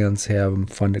 Cardiac glands have them.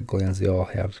 Fundic glands, they all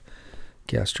have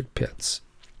gastric pits.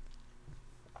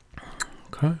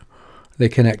 Okay. They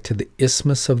connect to the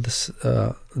isthmus of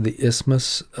the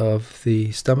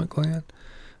stomach gland.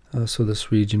 So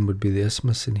this region would be the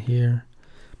isthmus in here.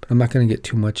 But I'm not going to get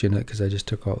too much in it because I just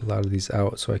took a lot of these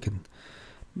out so I can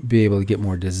be able to get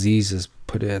more diseases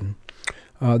put in.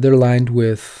 They're lined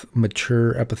with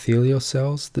mature epithelial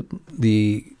cells.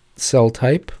 The cell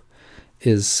type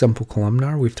is simple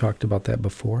columnar. We've talked about that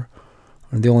before.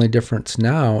 And the only difference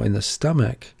now in the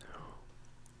stomach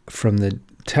from the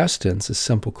intestines is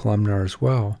simple columnar as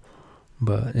well.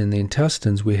 But in the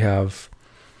intestines,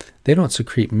 they don't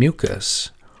secrete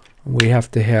mucus. We have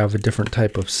to have a different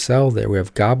type of cell there. We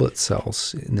have goblet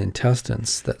cells in the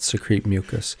intestines that secrete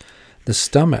mucus. The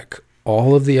stomach,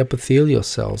 all of the epithelial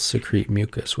cells secrete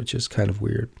mucus, which is kind of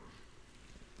weird.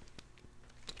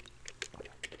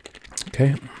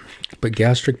 Okay, but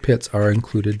gastric pits are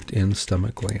included in the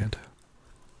stomach gland.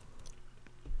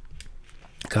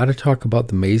 Got to talk about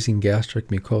the amazing gastric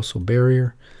mucosal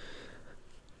barrier.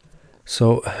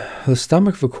 So the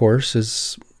stomach, of course,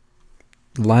 is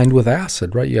lined with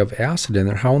acid, right? You have acid in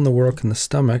there. How in the world can the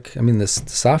stomach, I mean, the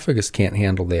esophagus can't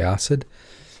handle the acid,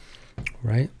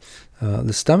 right?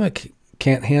 The stomach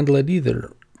can't handle it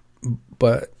either,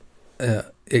 but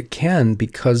it can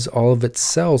because all of its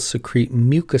cells secrete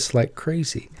mucus like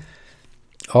crazy.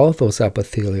 All of those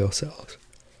epithelial cells.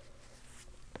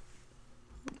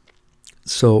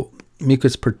 So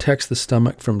mucus protects the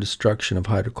stomach from destruction of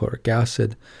hydrochloric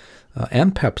acid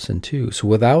and pepsin too. So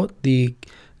without the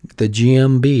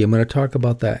GMB, I'm going to talk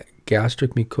about that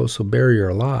gastric mucosal barrier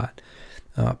a lot.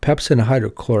 Pepsin and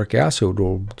hydrochloric acid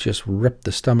will just rip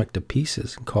the stomach to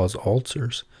pieces and cause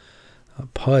ulcers.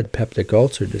 PUD, peptic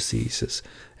ulcer diseases.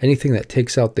 Anything that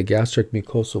takes out the gastric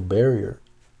mucosal barrier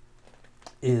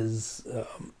is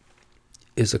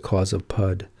a cause of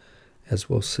PUD, as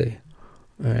we'll see.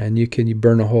 And you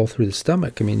burn a hole through the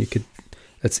stomach. I mean,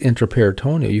 that's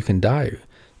intraperitoneal. You can die. You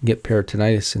can get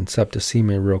peritonitis and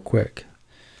septicemia real quick.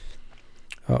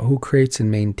 Who creates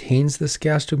and maintains this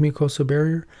gastric mucosal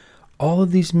barrier? All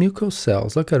of these mucous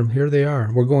cells. Look at them. Here they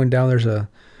are. We're going down. There's a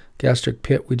gastric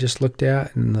pit we just looked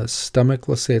at. In the stomach,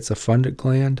 let's say it's a fundus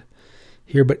gland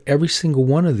here. But every single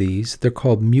one of these, they're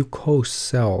called mucose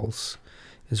cells,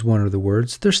 is one of the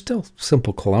words. They're still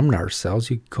simple columnar cells.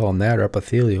 You could call them that, or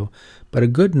epithelial. But a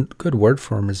good word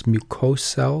for them is mucose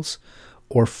cells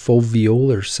or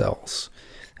foveolar cells.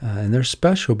 And they're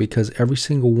special because every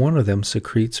single one of them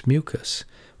secretes mucus,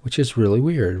 which is really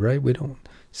weird, right? We don't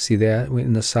see that.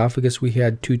 In the esophagus, we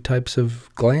had 2 types of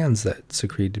glands that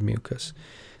secreted mucus.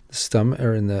 The stomach,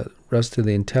 or in the rest of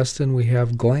the intestine, we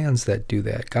have glands that do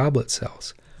that, goblet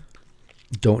cells.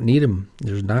 Don't need them.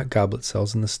 There's not goblet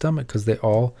cells in the stomach because these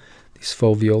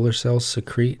foveolar cells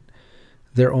secrete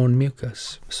their own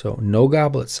mucus. So no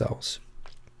goblet cells.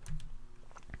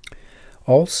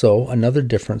 Also, another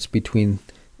difference between,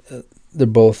 they're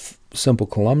both simple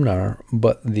columnar,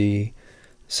 but the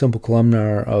simple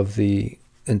columnar of the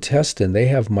intestine, they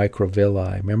have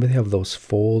microvilli. Remember, they have those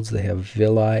folds. They have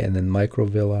villi and then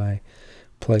microvilli,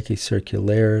 plicae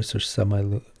circularis,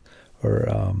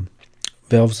 or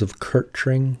valves of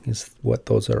Kertring is what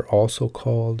those are also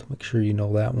called. Make sure you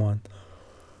know that one.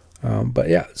 But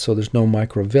yeah, so there's no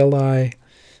microvilli.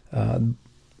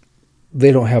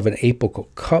 They don't have an apical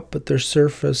cup at their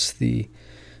surface. The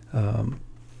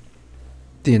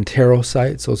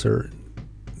enterocytes, those are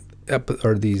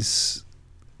these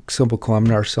simple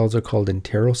columnar cells are called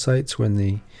enterocytes when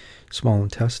the small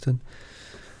intestine.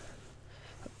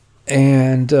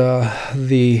 And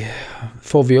the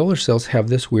foveolar cells have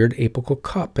this weird apical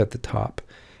cup at the top.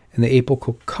 And the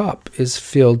apical cup is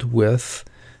filled with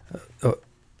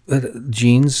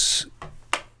genes,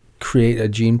 create a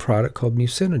gene product called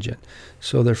mucinogen.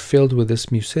 So they're filled with this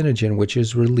mucinogen, which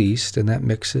is released, and that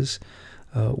mixes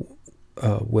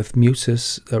with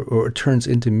mucus, or it turns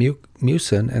into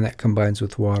mucin, and that combines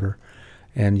with water.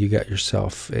 And you got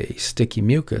yourself a sticky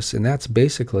mucus, and that's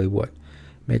basically what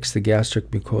makes the gastric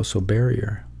mucosal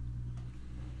barrier.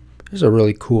 There's a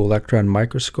really cool electron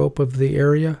microscope of the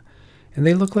area, and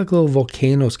they look like little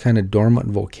volcanoes, kind of dormant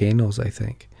volcanoes, I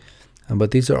think.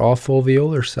 But these are all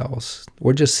foveolar cells.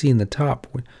 We're just seeing the top.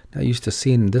 We're not used to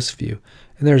seeing this view.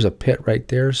 And there's a pit right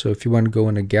there, so if you want to go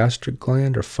in a gastric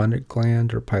gland or fundus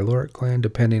gland or pyloric gland,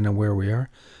 depending on where we are,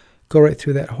 go right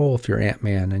through that hole if you're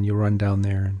Ant-Man, and you'll run down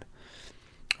there,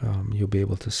 and you'll be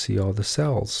able to see all the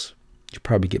cells. You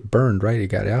probably get burned, right? You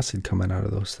got acid coming out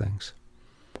of those things.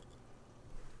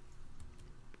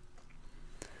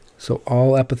 So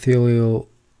all epithelial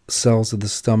cells of the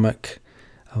stomach,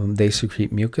 they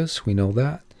secrete mucus. We know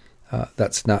that.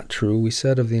 That's not true, we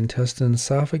said, of the intestine and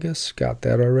esophagus. Got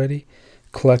that already.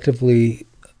 Collectively,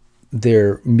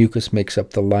 their mucus makes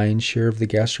up the lion's share of the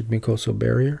gastric mucosal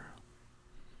barrier.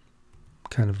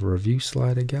 Kind of a review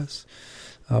slide, I guess.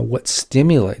 What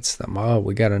stimulates them? Oh,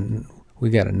 we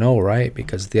gotta know, right?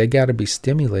 Because they got to be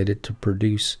stimulated to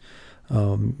produce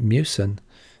mucin.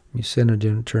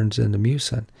 Mucinogen turns into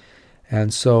mucin.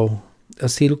 And so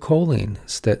acetylcholine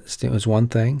is one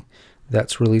thing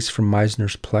that's released from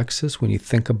Meissner's plexus. When you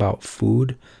think about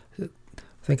food, I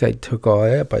think I took all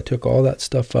that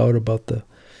stuff out about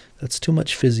that's too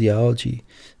much physiology.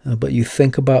 But you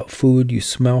think about food, you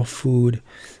smell food,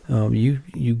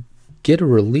 you get a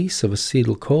release of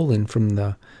acetylcholine from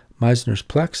the Meissner's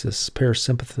plexus,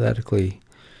 parasympathetically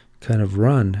kind of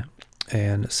run.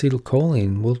 And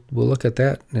acetylcholine, we'll look at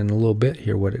that in a little bit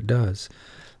here, what it does.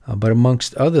 But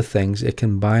amongst other things, it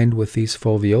can bind with these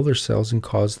foveolar cells and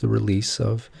cause the release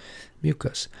of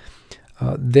mucus.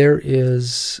 There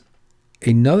is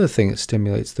another thing that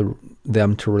stimulates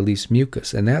them to release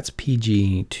mucus, and that's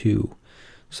PGE2.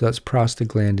 So that's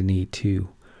prostaglandin E2,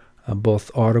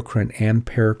 both autocrine and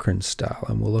paracrine style,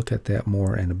 and we'll look at that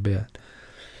more in a bit.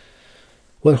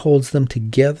 What holds them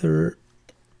together?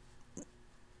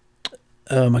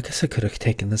 I guess I could have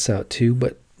taken this out too,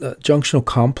 but junctional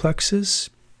complexes.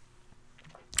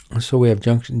 So we have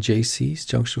JCs,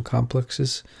 junctional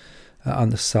complexes, on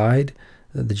the side.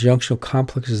 The junctional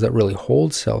complexes that really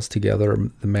hold cells together are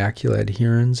the macula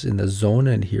adherens and the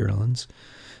zona adherens.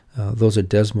 Those are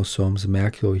desmosomes, the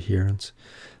macula adherens.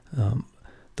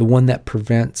 The one that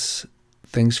prevents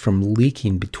things from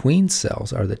leaking between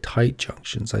cells are the tight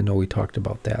junctions. I know we talked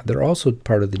about that. They're also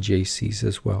part of the JCs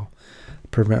as well.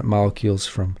 Prevent molecules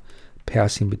from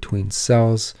passing between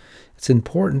cells. It's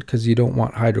important because you don't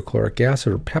want hydrochloric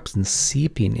acid or pepsin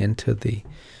seeping into the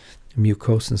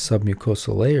mucosal and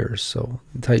submucosal layers. So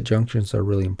tight junctions are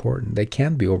really important. They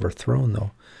can be overthrown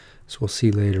though, as we'll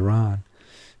see later on.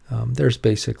 There's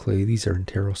basically, these are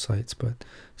enterocytes, but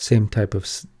same type of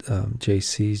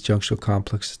JCs, junctional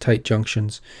complexes, tight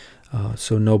junctions.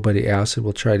 So nobody acid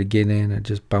will try to get in, it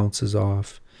just bounces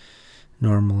off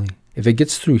normally. If it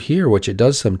gets through here, which it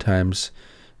does sometimes,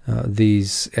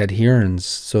 these adherens,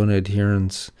 zona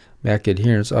adherens, mac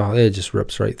adherens, oh, it just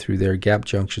rips right through there. Gap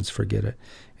junctions, forget it.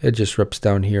 It just rips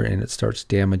down here and it starts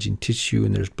damaging tissue,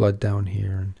 and there's blood down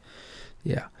here. And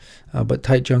yeah, but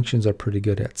tight junctions are pretty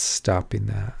good at stopping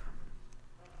that.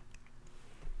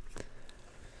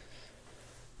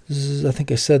 I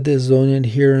think I said this, zona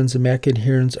adherens and mac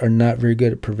adherens are not very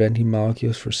good at preventing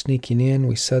molecules from sneaking in.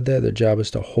 We said that. Their job is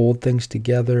to hold things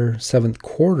together. Seventh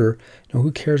quarter, you know,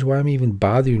 who cares why I'm even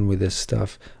bothering with this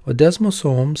stuff? Well,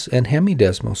 desmosomes and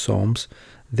hemidesmosomes,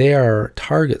 they are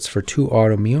targets for two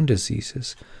autoimmune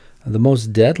diseases. The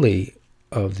most deadly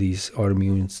of these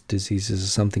autoimmune diseases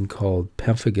is something called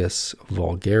pemphigus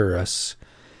vulgaris,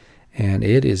 and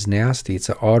it is nasty. It's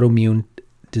an autoimmune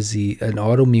disease, an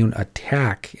autoimmune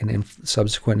attack and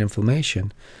subsequent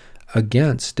inflammation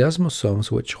against desmosomes,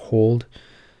 which hold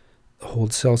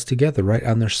cells together right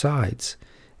on their sides.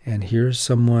 And here's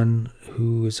someone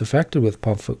who is affected with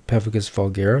pemphigus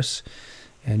vulgaris,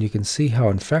 and you can see how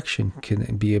infection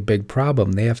can be a big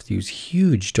problem. They have to use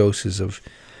huge doses of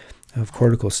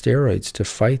corticosteroids to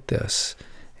fight this,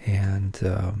 and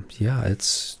yeah,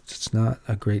 it's not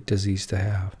a great disease to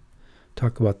have.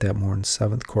 Talk about that more in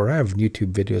seventh quarter. I have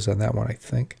YouTube videos on that one, I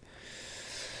think.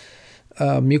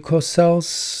 Mucose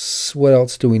cells, what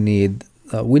else do we need?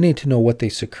 We need to know what they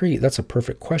secrete. That's a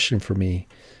perfect question for me.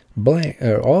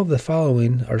 All of the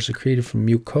following are secreted from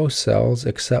mucose cells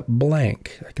except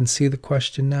blank. I can see the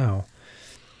question now.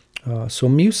 So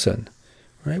mucin,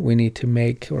 right? We need to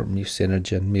make, or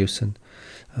mucin.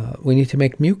 We need to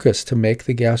make mucus to make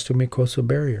the gastromucosal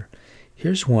barrier.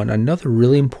 Here's one. Another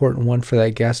really important one for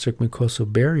that gastric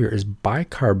mucosal barrier is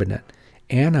bicarbonate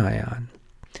anion.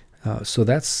 So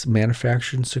that's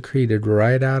manufactured and secreted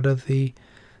right out of the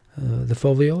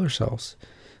foveolar cells.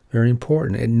 Very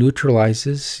important. It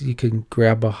neutralizes. You can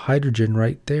grab a hydrogen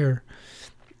right there,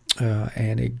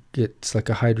 and it gets like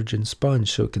a hydrogen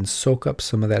sponge, so it can soak up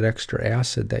some of that extra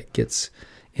acid that gets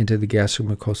into the gastric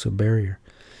mucosal barrier.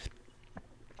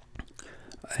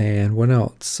 And what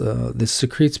else? This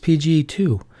secretes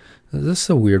PGE2. This is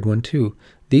a weird one too.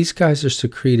 These guys are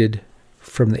secreted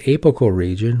from the apical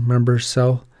region. Remember,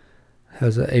 cell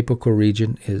has an apical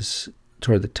region is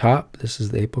toward the top. This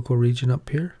is the apical region up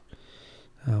here,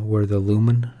 where the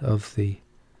lumen of the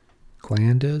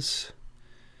gland is.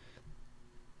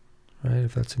 Right,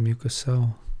 if that's a mucous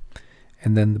cell.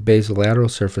 And then the basolateral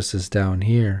surface is down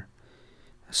here.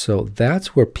 So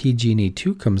that's where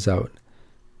PGE2 comes out,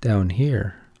 down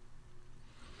here.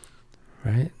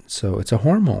 Right? So it's a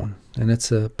hormone, and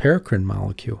it's a paracrine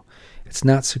molecule. It's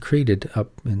not secreted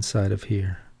up inside of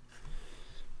here.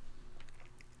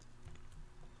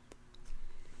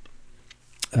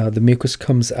 The mucus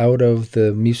comes out of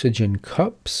the mucogen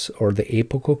cups, or the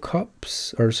apical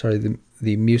cups, or sorry, the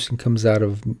mucin comes out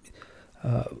of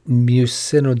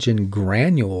mucinogen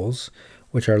granules,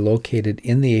 which are located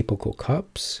in the apical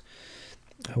cups.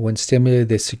 When stimulated,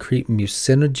 they secrete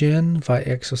mucinogen via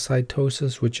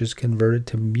exocytosis, which is converted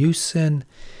to mucin,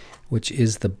 which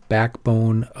is the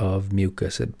backbone of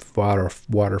mucus.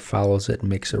 Water follows it and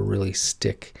makes a really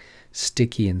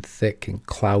sticky and thick and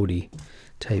cloudy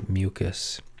type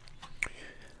mucus.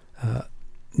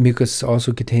 Mucus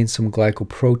also contains some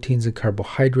glycoproteins and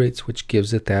carbohydrates, which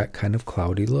gives it that kind of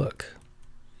cloudy look.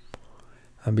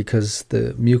 because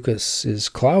the mucus is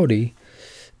cloudy.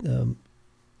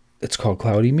 It's called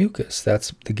cloudy mucus.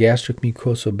 That's the gastric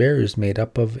mucosal barrier is made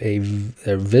up of a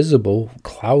visible,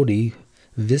 cloudy,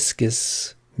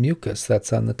 viscous mucus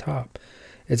that's on the top.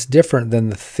 It's different than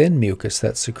the thin mucus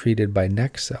that's secreted by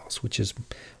neck cells,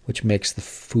 which makes the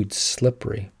food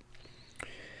slippery.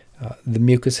 The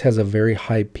mucus has a very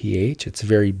high pH. It's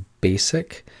very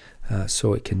basic,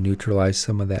 so it can neutralize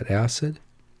some of that acid.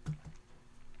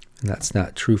 And that's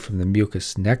not true from the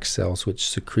mucus neck cells, which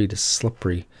secrete a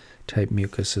slippery type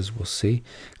mucus, as we'll see.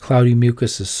 Cloudy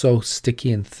mucus is so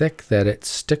sticky and thick that it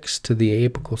sticks to the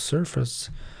apical surface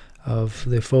of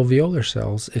the foveolar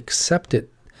cells, except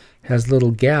it has little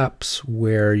gaps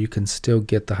where you can still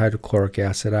get the hydrochloric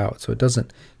acid out. So it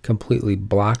doesn't completely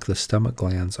block the stomach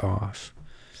glands off.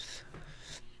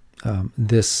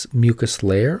 This mucus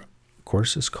layer, of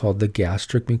course, is called the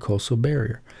gastric mucosal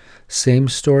barrier. Same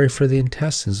story for the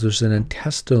intestines. There's an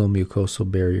intestinal mucosal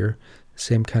barrier.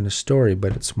 Same kind of story,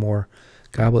 but it's more,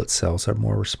 goblet cells are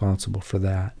more responsible for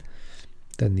that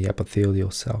than the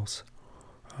epithelial cells.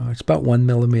 It's about 1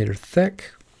 millimeter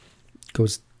thick.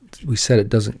 We said it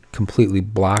doesn't completely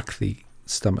block the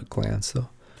stomach glands, though.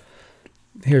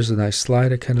 Here's a nice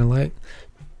slide I kind of like.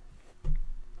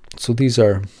 So these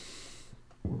are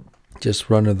just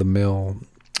run-of-the-mill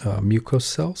mucose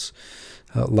cells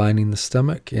lining the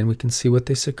stomach, and we can see what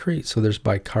they secrete. So there's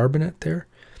bicarbonate there.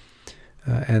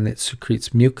 And it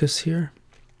secretes mucus here,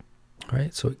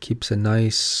 right? So it keeps a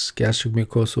nice gastric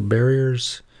mucosal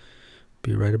barriers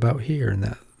be right about here.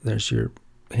 And there's your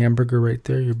hamburger right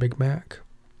there, your Big Mac.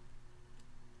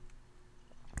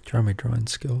 Try my drawing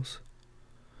skills.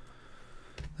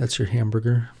 That's your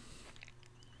hamburger.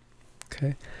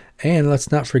 Okay. And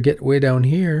let's not forget way down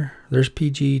here, there's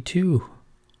PGE2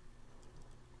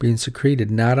 being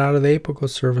secreted, not out of the apical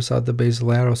surface, out of the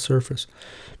basolateral surface.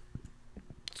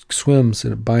 Swims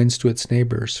and it binds to its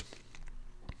neighbors.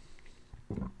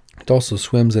 It also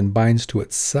swims and binds to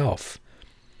itself,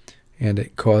 and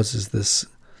it causes this,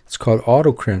 it's called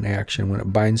autocrine action when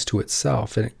it binds to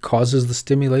itself, and it causes the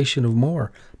stimulation of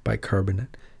more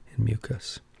bicarbonate in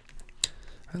mucus.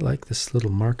 I like this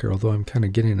little marker, although I'm kind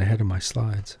of getting ahead of my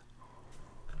slides.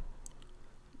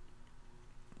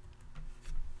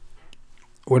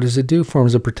 What does it do?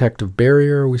 Forms a protective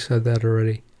barrier. We said that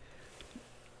already.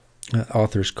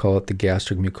 Authors call it the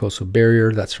gastric mucosal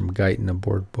barrier. That's from Guyton, a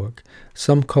board book.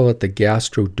 Some call it the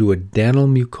gastroduodenal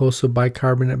mucosal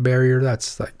bicarbonate barrier.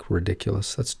 That's like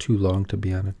ridiculous. That's too long to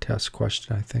be on a test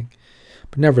question, I think.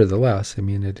 But nevertheless, I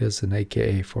mean, it is an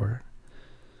AKA for it.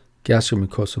 Gastric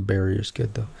mucosal barrier is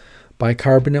good, though.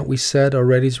 Bicarbonate, we said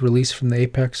already, is released from the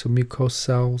apex of mucose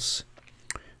cells.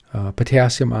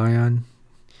 Potassium ion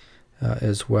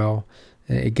as well.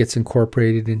 It gets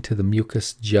incorporated into the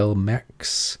mucus gel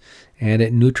mix, and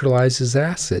it neutralizes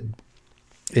acid.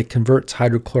 It converts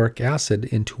hydrochloric acid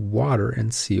into water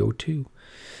and CO2.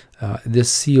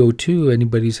 This CO2,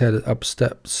 anybody who's had an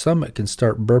upset stomach can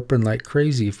start burping like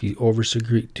crazy if you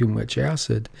oversecrete too much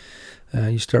acid.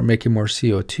 You start making more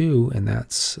CO2, and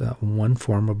that's one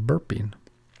form of burping.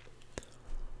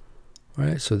 All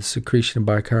right, so the secretion of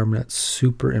bicarbonate is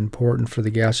super important for the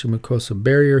gastric mucosal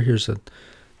barrier. Here's a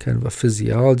kind of a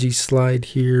physiology slide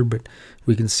here, but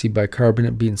we can see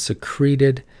bicarbonate being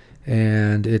secreted,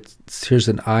 and here's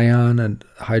an ion,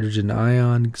 a hydrogen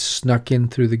ion snuck in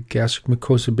through the gastric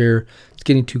mucosal barrier. It's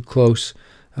getting too close.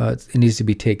 It needs to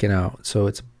be taken out. So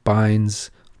it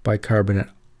binds bicarbonate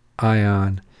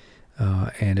ion,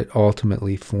 and it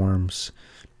ultimately forms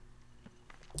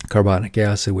carbonic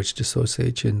acid, which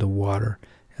dissociates into water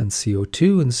and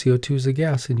CO2, and CO2 is a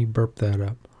gas, and you burp that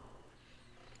up.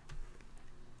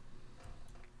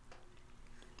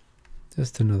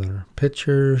 Just another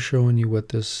picture showing you what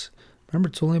this, remember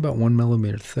it's only about 1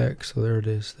 millimeter thick, so there it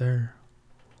is there.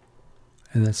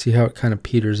 And then see how it kind of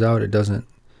peters out. It doesn't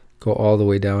go all the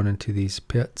way down into these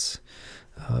pits.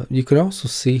 You can also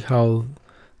see how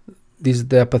these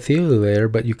the epithelial layer,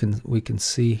 but we can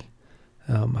see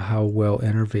how well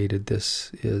innervated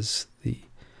this is, the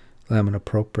lamina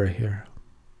propria here.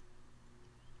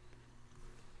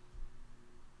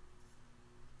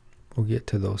 We'll get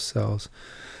to those cells.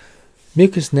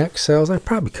 Mucous neck cells, I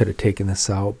probably could have taken this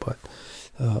out, but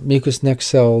mucous neck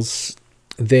cells,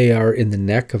 they are in the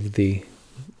neck of the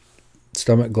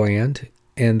stomach gland,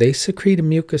 and they secrete a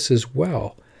mucus as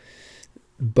well.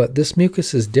 But this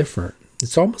mucus is different.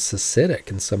 It's almost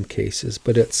acidic in some cases,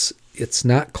 but it's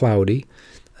not cloudy,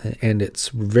 and it's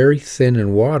very thin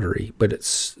and watery, but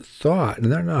it's thought,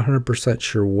 and they're not 100%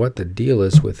 sure what the deal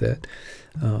is with it,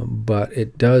 but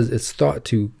it's thought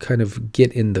to kind of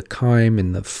get in the chyme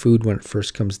in the food when it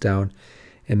first comes down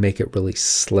and make it really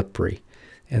slippery,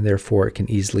 and therefore it can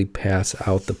easily pass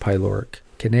out the pyloric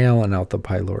canal and out the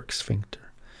pyloric sphincter.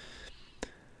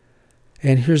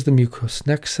 And here's the mucous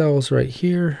neck cells right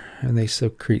here, and they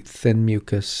secrete thin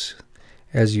mucus.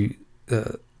 As you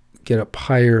get up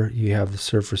higher, you have the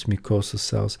surface mucosal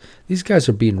cells. These guys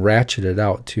are being ratcheted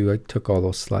out too. I took all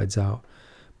those slides out.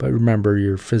 But remember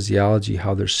your physiology,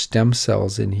 how there's stem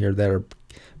cells in here that are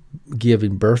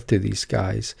giving birth to these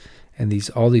guys. And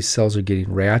all these cells are getting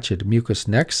ratcheted. Mucous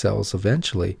neck cells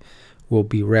eventually will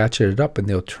be ratcheted up, and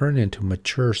they'll turn into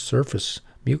mature surface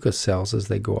mucus cells as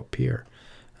they go up here.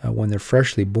 When they're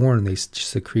freshly born, they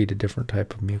secrete a different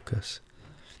type of mucus.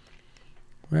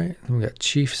 Right? And we got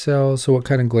chief cells. So what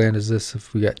kind of gland is this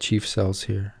if we got chief cells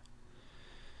here?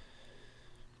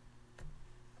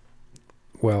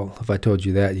 Well, if I told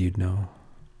you that, you'd know.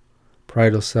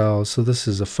 Parietal cells. So this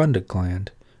is a fundate gland.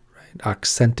 Right?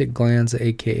 Accentic glands,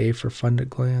 aka for fundate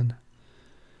gland.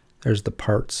 There's the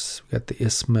parts. We got the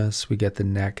isthmus. We got the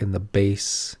neck and the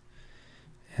base.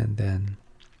 And then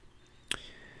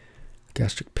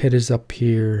gastric pit is up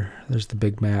here. There's the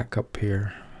Big Mac up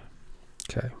here.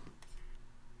 Okay.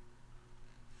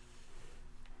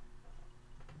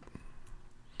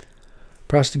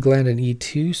 Prostaglandin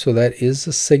E2, so that is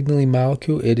a signaling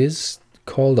molecule. It is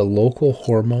called a local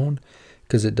hormone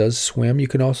because it does swim. You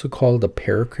can also call it a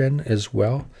paracrine as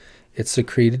well. It's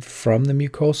secreted from the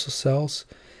mucosal cells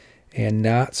and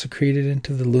not secreted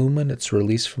into the lumen. It's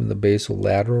released from the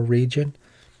basolateral region,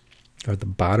 or the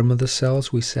bottom of the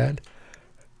cells, we said.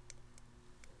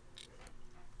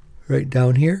 Right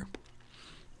down here.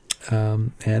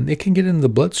 And it can get into the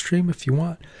bloodstream if you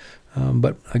want.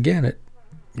 But again, it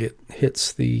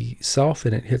hits the self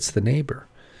and it hits the neighbor.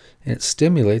 And it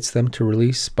stimulates them to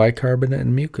release bicarbonate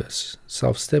and mucus,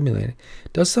 self-stimulating.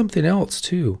 It does something else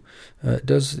too.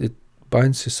 It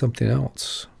binds to something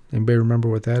else. Anybody remember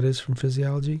what that is from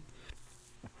physiology?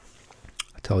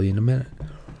 I'll tell you in a minute.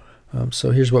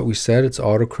 So here's what we said. It's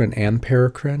autocrine and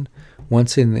paracrine.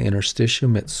 Once in the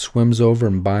interstitium, it swims over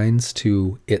and binds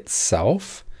to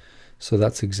itself. So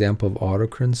that's an example of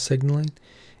autocrine signaling.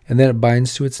 And then it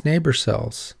binds to its neighbor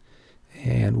cells.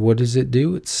 And what does it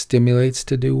do? It stimulates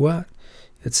to do what?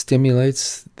 It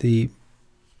stimulates the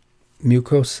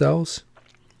mucous cells,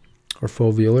 or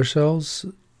foveolar cells,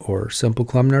 or simple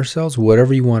columnar cells,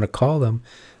 whatever you want to call them,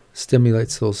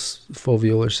 stimulates those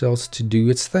foveolar cells to do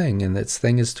its thing. And its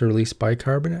thing is to release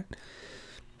bicarbonate.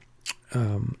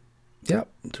 Yep,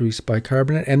 to release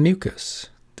bicarbonate and mucus.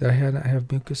 Did I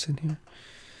have mucus in here?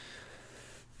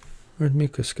 Where'd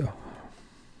mucus go?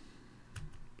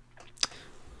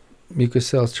 Mucus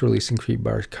cells to release and secrete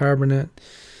bicarbonate.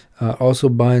 Also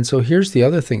binds. So here's the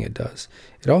other thing it does.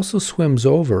 It also swims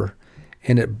over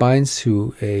and it binds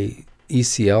to a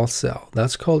ECL cell.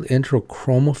 That's called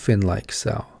enterochromophene-like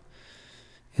cell.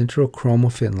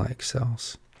 Enterochromophene-like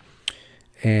cells.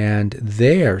 And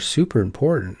they are super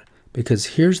important because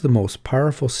here's the most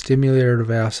powerful stimulator of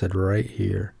acid right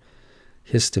here.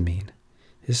 Histamine.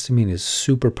 Histamine is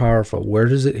super powerful. Where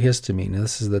does it histamine? Now,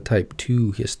 this is the type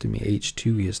 2 histamine,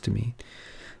 H2 histamine.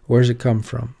 Where does it come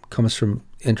from? It comes from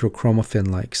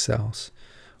enterochromophene-like cells.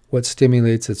 What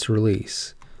stimulates its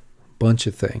release? A bunch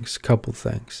of things, couple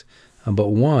things. But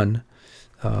one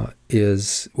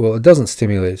is, well, it doesn't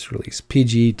stimulate its release.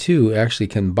 PGE2 actually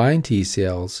can bind to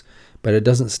ECLs, but it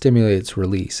doesn't stimulate its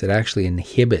release. It actually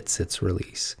inhibits its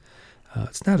release.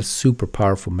 It's not a super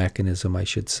powerful mechanism, I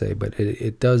should say, but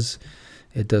it does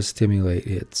stimulate,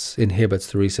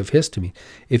 inhibits the release of histamine.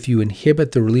 If you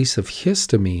inhibit the release of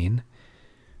histamine,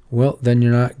 well, then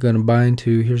you're not going to bind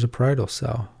to, here's a parietal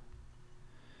cell.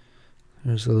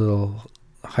 There's a little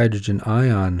hydrogen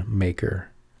ion maker,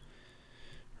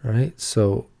 right?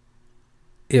 So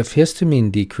if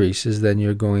histamine decreases, then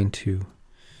you're going to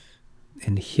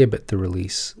inhibit the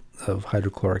release of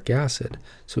hydrochloric acid.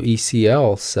 So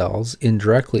ECL cells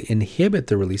indirectly inhibit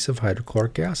the release of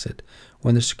hydrochloric acid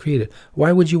when they're secreted.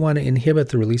 Why would you want to inhibit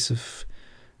the release of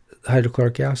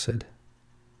hydrochloric acid?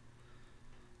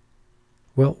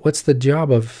 Well, what's the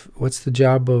job of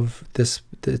this?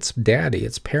 Its daddy,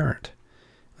 its parent.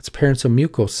 Its parent's a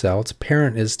mucosal cell. Its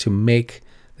parent is to make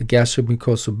the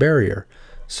gastromucosal barrier.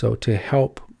 So to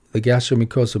help the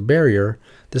gastromucosal barrier,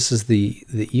 this is the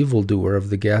evildoer of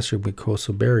the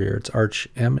gastromucosal barrier. It's arch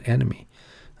enemy.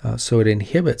 So it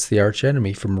inhibits the arch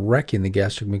enemy from wrecking the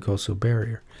gastric-mucosal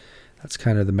barrier. That's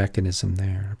kind of the mechanism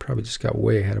there. I probably just got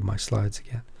way ahead of my slides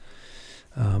again.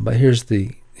 But here's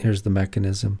the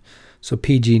mechanism. So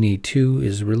PGE2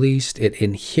 is released. It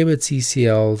inhibits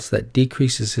ECLs, that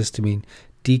decreases histamine,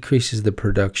 decreases the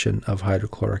production of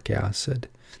hydrochloric acid.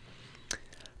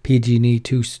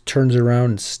 PGNE2 turns around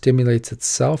and stimulates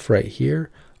itself right here,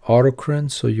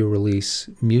 autocrine, so you'll release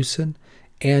mucin,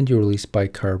 and you'll release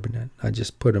bicarbonate. I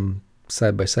just put them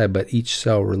side by side, but each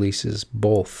cell releases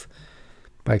both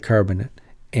bicarbonate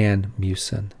and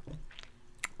mucin.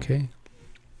 Okay,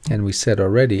 and we said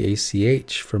already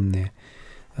ACH from the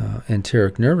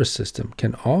enteric nervous system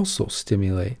can also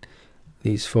stimulate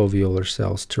these foveolar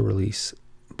cells to release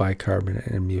bicarbonate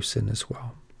and mucin as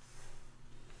well.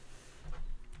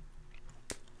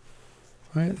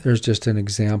 All right, there's just an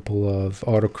example of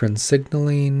autocrine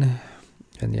signaling.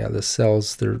 And yeah, the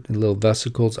cells, their little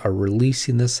vesicles are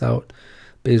releasing this out,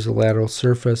 basolateral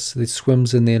surface. It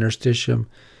swims in the interstitium.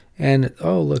 And,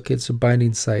 oh, look, it's a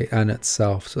binding site on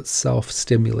itself. So it's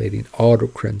self-stimulating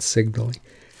autocrine signaling.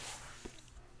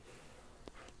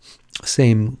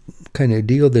 Same kind of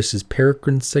deal. This is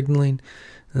paracrine signaling.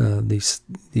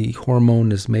 The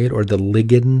hormone is made, or the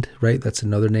ligand, right? That's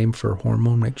another name for a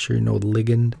hormone. Make sure you know the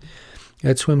ligand.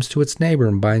 It swims to its neighbor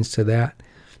and binds to that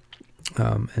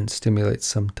and stimulates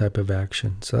some type of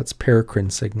action. So that's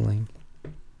paracrine signaling.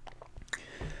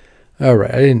 All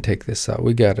right, I didn't take this out.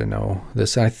 We got to know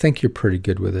this. I think you're pretty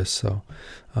good with this. So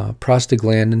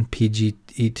prostaglandin,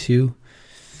 PGE2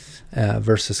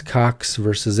 versus COX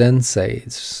versus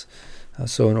NSAIDs.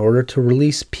 So in order to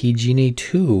release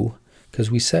PGNE2,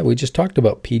 because we just talked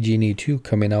about PGNE2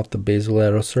 coming out the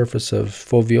basolateral surface of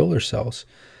foveolar cells.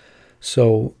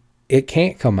 So it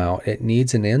can't come out. It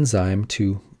needs an enzyme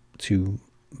to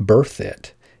birth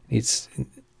it.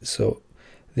 So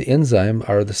the enzyme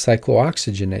are the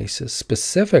cyclooxygenases,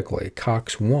 specifically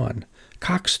COX-1.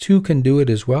 COX-2 can do it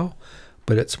as well,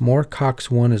 but it's more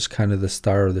COX-1 is kind of the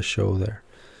star of the show there.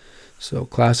 So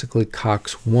classically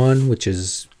COX-1, which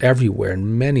is everywhere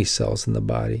in many cells in the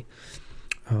body,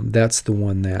 that's the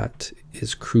one that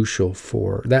is crucial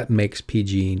for, that makes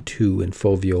PGE2 in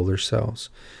foveolar cells.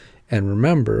 And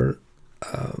remember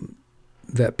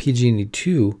that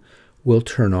PGNE2 will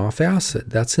turn off acid.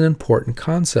 That's an important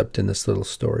concept in this little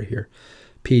story here.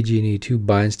 PGNE2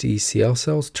 binds to ECL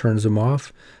cells, turns them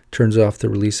off, turns off the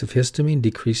release of histamine,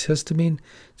 decrease histamine.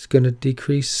 It's going to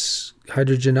decrease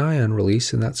hydrogen ion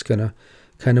release, and that's going to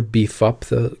kind of beef up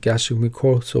the gastric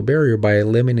mucosal barrier by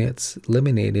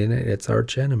eliminating its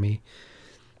arch enemy,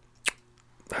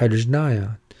 hydrogen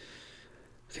ion.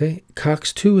 Okay,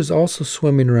 COX-2 is also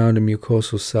swimming around in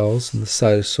mucosal cells in the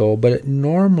cytosol, but it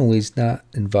normally is not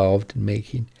involved in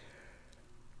making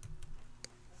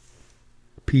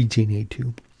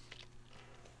PGNE2.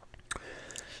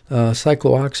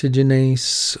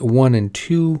 Cyclooxygenase 1 and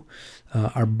 2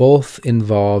 are both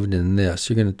involved in this.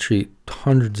 You're going to treat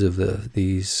hundreds of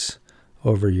these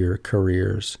over your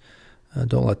careers.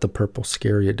 Don't let the purple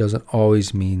scare you. It doesn't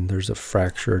always mean there's a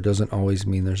fracture. It doesn't always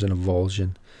mean there's an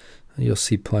avulsion. You'll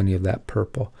see plenty of that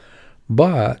purple.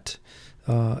 But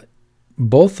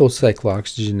both those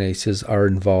cyclooxygenases are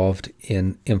involved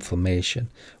in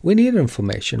inflammation. We need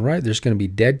inflammation, right? There's going to be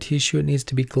dead tissue that needs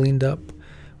to be cleaned up.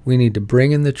 We need to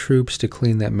bring in the troops to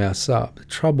clean that mess up. The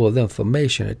trouble with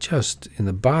inflammation, in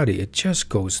the body, it just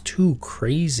goes too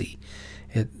crazy.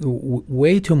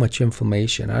 Way too much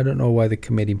inflammation. I don't know why the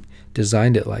committee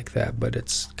designed it like that, but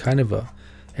it's kind of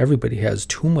everybody has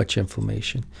too much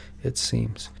inflammation, it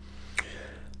seems.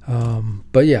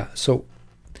 But yeah, so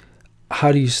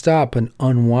how do you stop an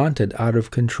unwanted, out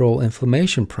of control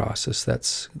inflammation process?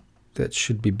 That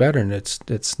should be better, and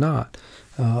it's not.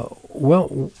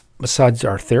 Well, besides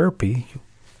our therapy,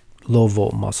 low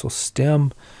volt muscle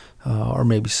stim, or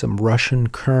maybe some Russian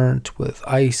current with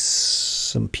ice,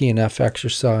 some PNF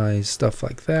exercise, stuff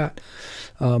like that.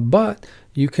 But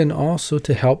you can also,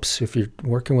 to help, if you're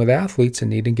working with athletes and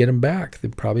need to get them back,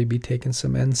 they'd probably be taking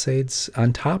some NSAIDs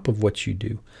on top of what you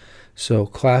do. So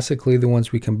classically, the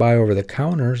ones we can buy over the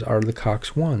counters are the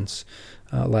COX-1s,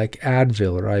 like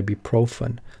Advil or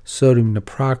ibuprofen, sodium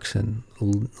naproxen,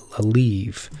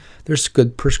 Aleve. There's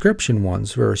good prescription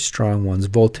ones, very strong ones.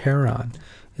 Voltaren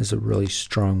is a really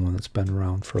strong one that's been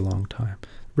around for a long time.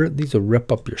 These will rip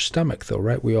up your stomach, though,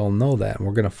 right? We all know that, and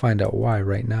we're going to find out why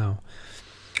right now.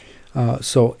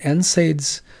 So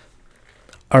NSAIDs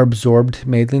are absorbed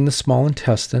mainly in the small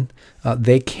intestine.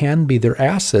 They can be, they're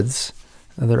acids.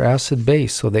 They're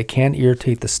acid-based, so they can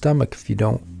irritate the stomach if you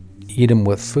don't eat them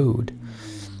with food.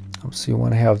 So you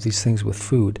want to have these things with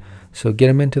food. So get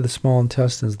them into the small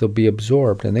intestines. They'll be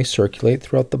absorbed, and they circulate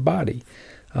throughout the body.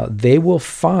 They will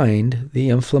find the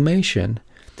inflammation,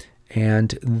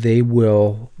 and they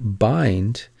will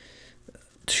bind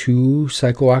to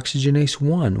cyclooxygenase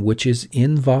 1, which is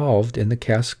involved in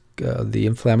the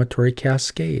inflammatory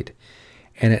cascade.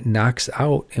 And it knocks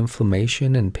out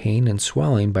inflammation and pain and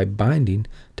swelling by binding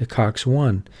to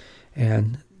COX-1.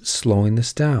 And slowing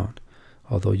this down.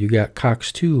 Although you got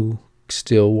COX-2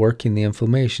 still working the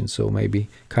inflammation, so maybe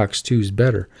COX-2 is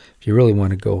better. If you really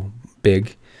want to go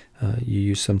big, you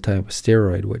use some type of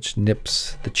steroid, which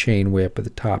nips the chain way up at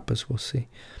the top, as we'll see.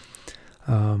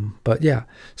 But yeah,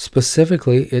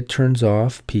 specifically, it turns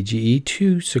off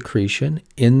PGE2 secretion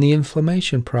in the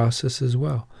inflammation process as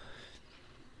well.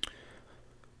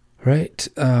 Right?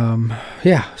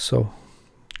 Yeah, so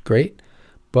great.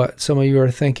 But some of you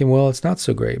are thinking, well, it's not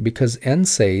so great, because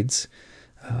NSAIDs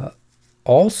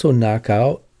also knock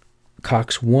out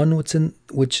COX-1,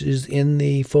 which is in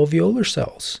the foveolar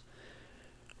cells.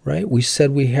 Right? We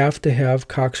said we have to have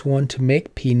COX-1 to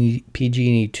make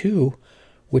PGE2,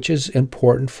 which is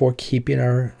important for keeping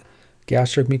our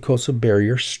gastric mucosal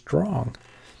barrier strong.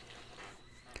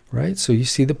 Right? So you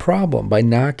see the problem. By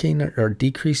knocking or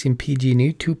decreasing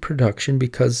PGE2 production,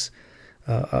 because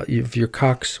if your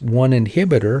COX-1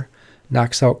 inhibitor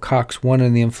knocks out COX-1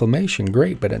 in the inflammation,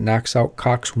 great, but it knocks out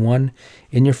COX-1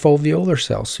 in your foveolar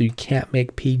cells, so you can't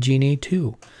make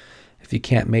PGE2. If you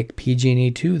can't make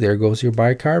PGE2, there goes your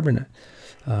bicarbonate.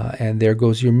 And there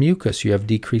goes your mucus. You have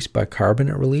decreased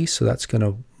bicarbonate release, so that's going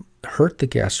to hurt the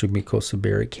gastric mucosal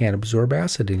barrier. It can't absorb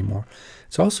acid anymore.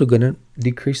 It's also going to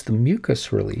decrease the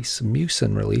mucus release,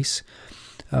 mucin release.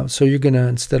 So you're going to,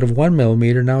 instead of 1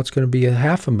 millimeter, now it's going to be a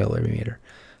 0.5 millimeter.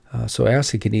 So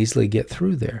acid can easily get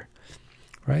through there.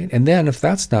 Right? And then if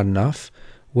that's not enough,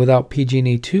 without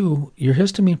PGE2, your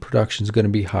histamine production is going to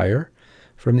be higher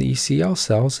from the ECL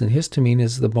cells, and histamine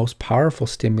is the most powerful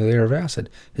stimulator of acid.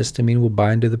 Histamine will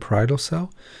bind to the parietal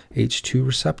cell, H2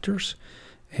 receptors,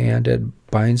 and it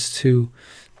binds to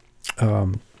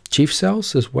chief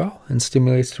cells as well, and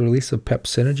stimulates the release of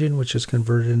pepsinogen, which is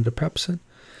converted into pepsin.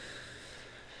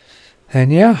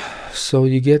 And yeah, so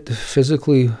you get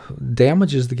physically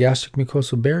damages the gastric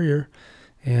mucosal barrier,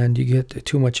 and you get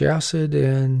too much acid,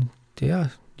 and yeah,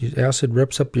 acid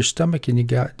rips up your stomach, and you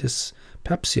got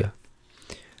dyspepsia.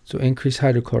 So increased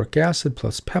hydrochloric acid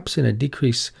plus pepsin and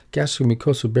decreased gastric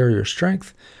mucosal barrier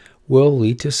strength will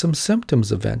lead to some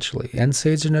symptoms eventually.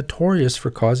 NSAIDs are notorious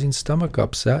for causing stomach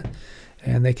upset,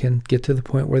 and they can get to the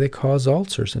point where they cause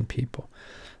ulcers in people.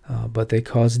 But they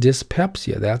cause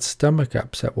dyspepsia. That's stomach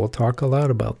upset. We'll talk a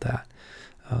lot about that.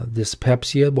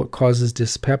 Dyspepsia, what causes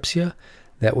dyspepsia?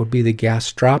 That would be the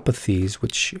gastropathies,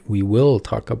 which we will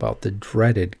talk about, the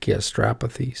dreaded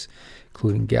gastropathies,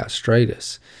 including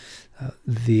gastritis.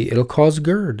 It'll cause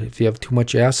GERD. If you have too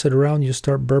much acid around, you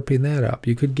start burping that up.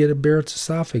 You could get a Barrett's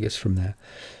esophagus from that.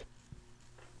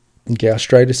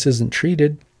 Gastritis isn't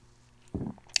treated.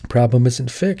 Problem isn't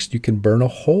fixed. You can burn a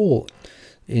hole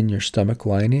in your stomach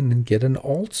lining and get an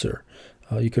ulcer.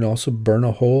 You can also burn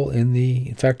a hole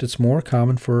in fact, it's more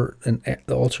common for the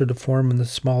ulcer to form in the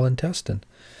small intestine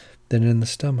than in the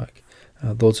stomach.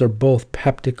 Those are both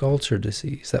peptic ulcer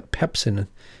disease. That pepsin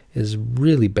is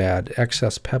really bad.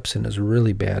 Excess pepsin is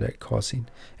really bad at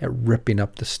ripping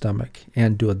up the stomach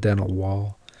and duodenal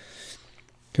wall.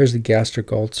 Here's the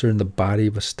gastric ulcer in the body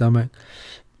of a stomach.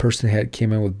 Person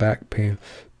came in with back pain.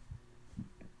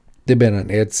 They've been on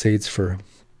NSAIDs for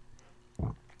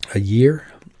a year.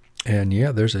 And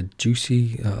yeah, there's a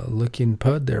juicy looking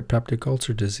pud there, peptic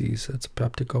ulcer disease. That's a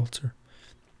peptic ulcer.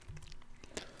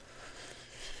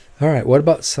 All right, what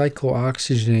about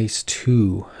cyclooxygenase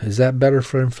 2? Is that better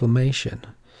for inflammation?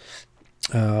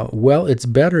 Well, it's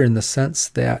better in the sense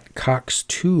that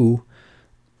COX-2,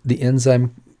 the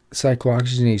enzyme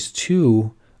cyclooxygenase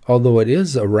 2, although it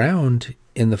is around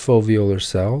in the foveolar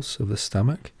cells of the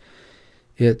stomach,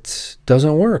 it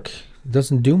doesn't work. It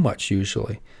doesn't do much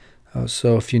usually.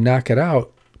 So if you knock it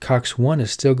out, COX-1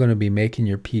 is still going to be making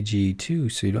your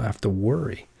PGE2, so you don't have to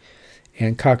worry.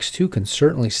 And COX-2 can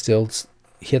certainly still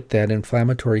hit that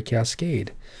inflammatory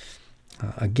cascade.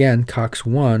 Again,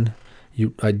 COX-1,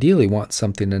 you ideally want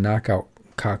something to knock out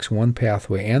COX-1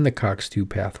 pathway and the COX-2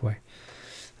 pathway.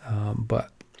 But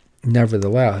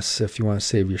nevertheless, if you want to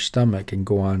save your stomach and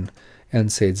go on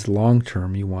NSAIDs long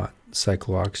term, you want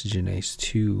cyclooxygenase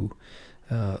 2,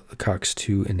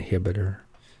 COX-2 inhibitor.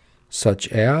 Such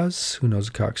as, who knows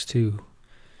COX-2?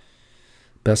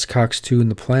 Best COX-2 in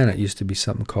the planet used to be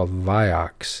something called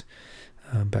Vioxx.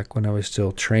 Back when I was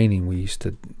still training, we used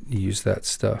to use that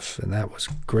stuff, and that was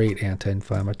great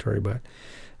anti-inflammatory. But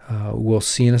we'll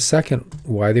see in a second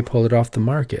why they pulled it off the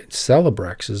market.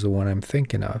 Celebrex is the one I'm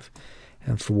thinking of.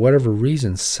 And for whatever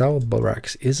reason,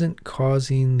 Celebrex isn't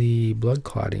causing the blood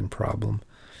clotting problem,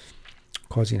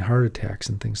 causing heart attacks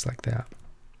and things like that.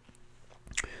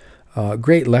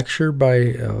 Great lecture by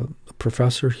a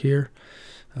professor here.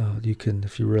 You can,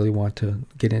 if you really want to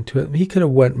get into it. He could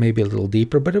have went maybe a little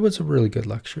deeper, but it was a really good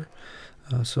lecture.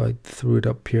 So I threw it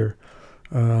up here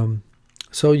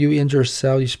So you injure a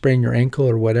cell, you sprain your ankle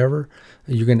or whatever,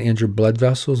 you're going to injure blood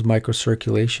vessels,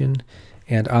 microcirculation,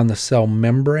 and on the cell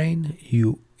membrane,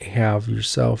 you have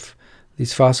yourself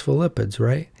these phospholipids,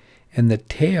 right? And the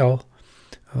tail,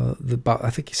 I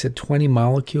think he said 20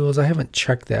 molecules. I haven't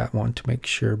checked that one to make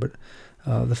sure, but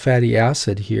the fatty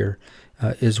acid here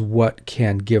is what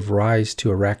can give rise to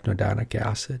arachidonic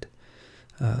acid.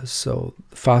 So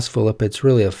phospholipid's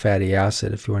really a fatty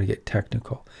acid if you want to get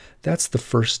technical. That's the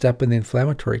first step in the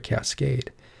inflammatory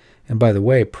cascade. And by the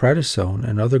way, prednisone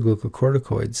and other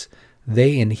glucocorticoids,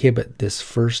 they inhibit this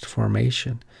first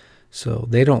formation. So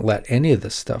they don't let any of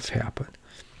this stuff happen.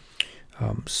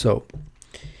 So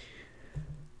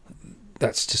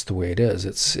that's just the way it is.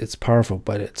 It's powerful,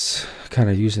 but it's kind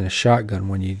of using a shotgun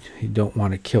when you don't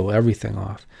want to kill everything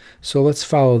off. So let's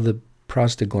follow the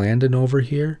prostaglandin over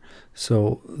here.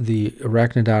 So the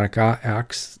arachidonic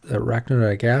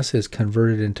acid is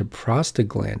converted into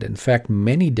prostaglandin. In fact,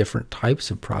 many different types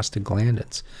of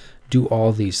prostaglandins do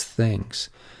all these things.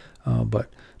 But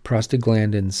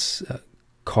prostaglandins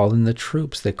call in the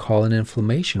troops. They call in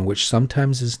inflammation, which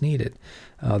sometimes is needed.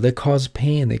 They cause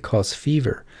pain. They cause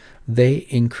fever. They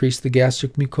increase the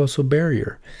gastric mucosal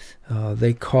barrier.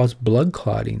 They cause blood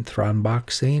clotting,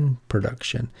 thromboxane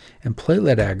production, and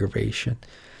platelet aggravation.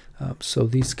 So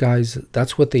these guys,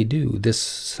 that's what they do. This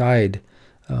side,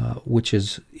 which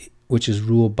is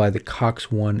ruled by the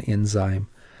COX-1 enzyme,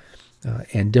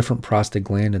 and different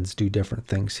prostaglandins do different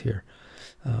things here.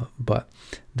 But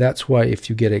that's why if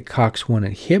you get a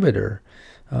COX-1 inhibitor,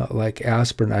 like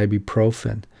aspirin,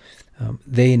 ibuprofen,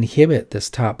 they inhibit this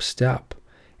top step,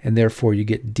 and therefore you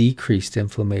get decreased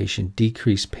inflammation,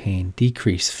 decreased pain,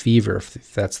 decreased fever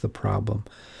if that's the problem,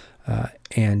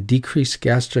 and decreased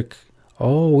gastric.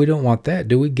 Oh, we don't want that.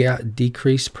 Do we get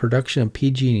decreased production of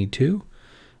PGE2?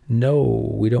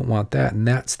 No, we don't want that, and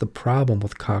that's the problem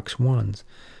with COX-1s,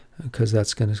 because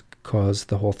that's going to cause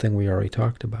the whole thing we already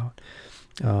talked about.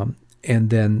 And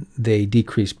then they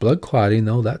decrease blood clotting.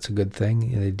 No, that's a good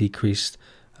thing. They decreased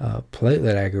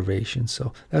platelet aggravation.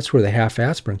 So that's where the half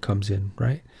aspirin comes in,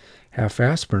 right? Half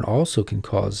aspirin also can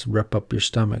rip up your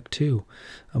stomach too,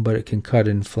 but it can cut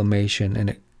inflammation,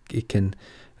 and it can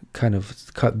kind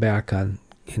of cut back on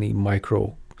any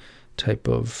micro type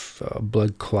of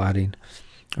blood clotting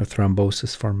or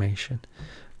thrombosis formation.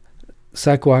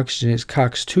 Cyclooxygenase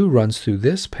COX-2 runs through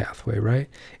this pathway, right?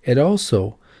 It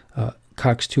also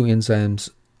COX-2 enzymes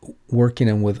working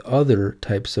in with other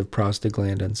types of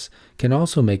prostaglandins can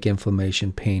also make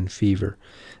inflammation, pain, fever.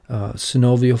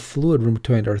 Synovial fluid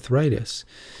rheumatoid arthritis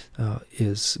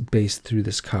is based through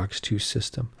this COX-2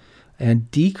 system.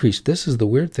 And this is the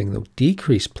weird thing though,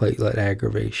 decreased platelet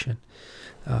aggravation.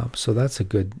 So that's a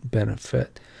good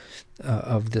benefit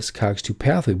of this COX-2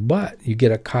 pathway. But you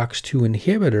get a COX-2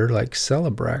 inhibitor like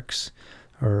Celebrex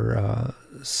or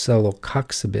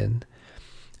celecoxibin.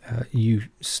 You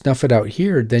snuff it out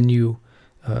here, then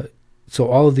so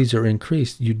all of these are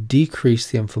increased. You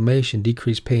decrease the inflammation,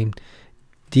 decrease pain,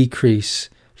 decrease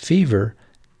fever,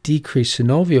 decrease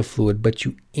synovial fluid, but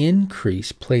you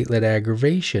increase platelet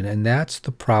aggravation, and that's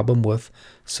the problem with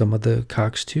some of the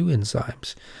COX-2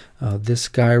 enzymes. This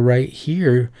guy right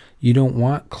here, you don't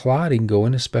want clotting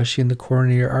going, especially in the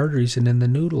coronary arteries and in the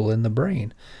noodle in the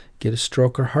brain. Get a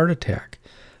stroke or heart attack.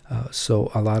 So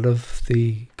a lot of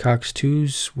the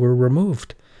COX-2s were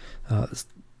removed.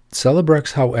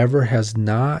 Celebrex, however, has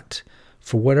not,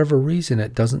 for whatever reason,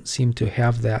 it doesn't seem to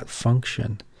have that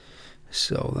function.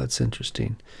 So that's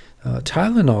interesting.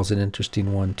 Tylenol is an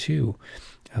interesting one too.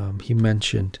 He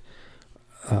mentioned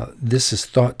this is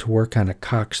thought to work on a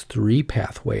COX-3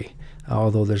 pathway,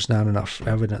 although there's not enough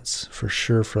evidence for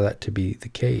sure for that to be the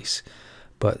case.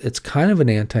 But it's kind of an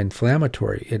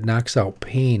anti-inflammatory. It knocks out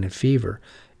pain and fever.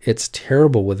 It's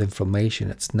terrible with inflammation.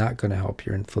 It's not going to help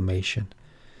your inflammation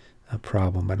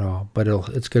problem at all. But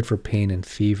it's good for pain and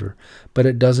fever. But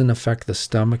it doesn't affect the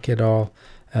stomach at all,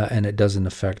 and it doesn't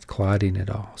affect clotting at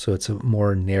all. So it's a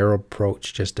more narrow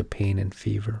approach just to pain and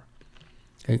fever.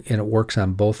 And it works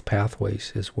on both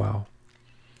pathways as well.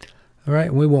 All right,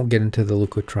 and we won't get into the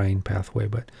leukotriene pathway,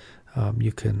 but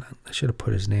you can, I should have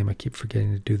put his name. I keep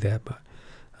forgetting to do that, but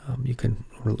you can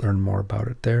learn more about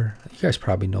it there. You guys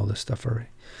probably know this stuff already.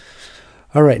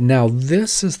 All right, now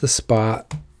this is the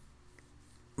spot,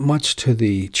 much to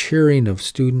the cheering of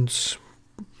students.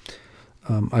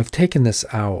 I've taken this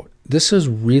out. This is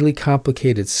really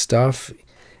complicated stuff,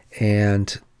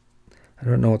 and I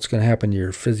don't know what's going to happen to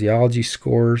your physiology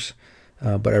scores,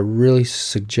 but I really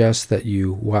suggest that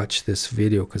you watch this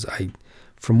video because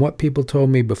from what people told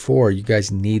me before, you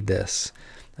guys need this.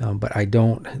 But I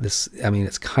don't, I mean,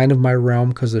 it's kind of my realm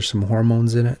because there's some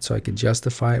hormones in it, so I could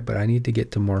justify it, but I need to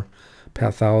get to more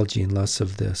pathology and less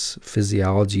of this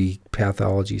physiology,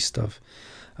 pathology stuff.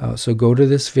 So go to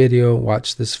this video,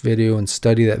 watch this video, and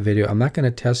study that video. I'm not going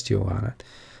to test you on it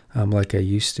like I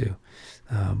used to.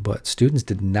 But students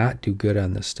did not do good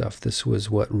on this stuff. This was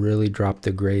what really dropped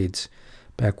the grades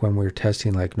back when we were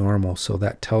testing like normal. So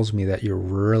that tells me that you're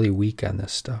really weak on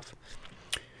this stuff,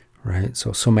 right?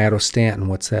 So somatostatin,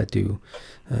 what's that do?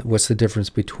 What's the difference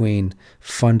between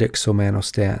fundic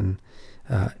somatostatin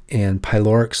and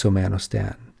pyloric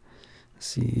somatostatin?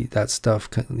 See, that stuff,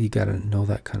 you got to know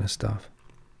that kind of stuff.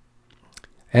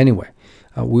 Anyway,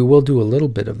 we will do a little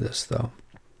bit of this though.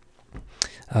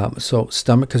 So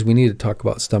stomach, because we need to talk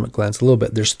about stomach glands a little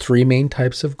bit. There's three main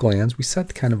types of glands. We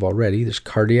said kind of already. There's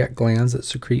cardiac glands that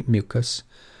secrete mucus.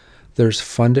 There's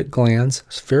fundic glands.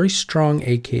 Very strong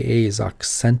AKA is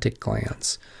oxentic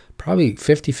glands. Probably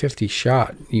 50-50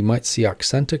 shot. You might see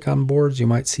oxentic on boards. You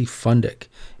might see fundic.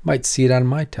 You might see it on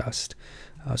my test.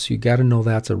 So you got to know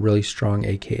that's a really strong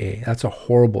AKA. That's a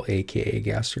horrible AKA,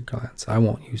 gastric glands. I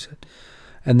won't use it.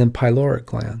 And then pyloric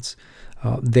glands.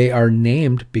 They are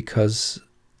named because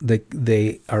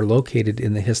they are located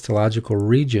in the histological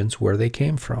regions where they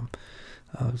came from.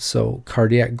 So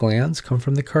cardiac glands come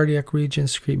from the cardiac region,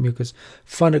 secrete mucus.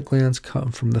 Fundic glands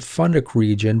come from the fundic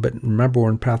region, but remember we're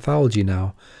in pathology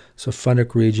now, so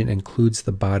fundic region includes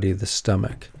the body of the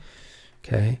stomach.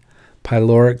 Okay,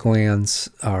 pyloric glands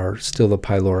are still the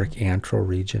pyloric antral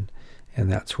region,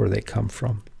 and that's where they come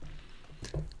from.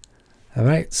 All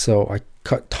right, so I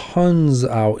cut tons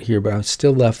out here, but I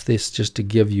still left this just to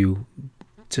give you,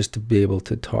 just to be able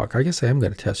to talk. I guess I am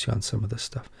going to test you on some of this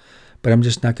stuff, but I'm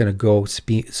just not going to go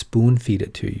spoon feed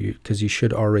it to you because you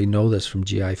should already know this from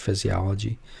GI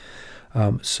physiology.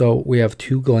 So we have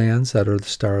two glands that are the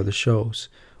star of the shows.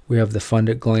 We have the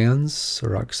fundic glands or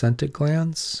oxentic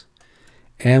glands,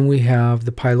 and we have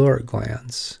the pyloric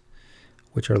glands,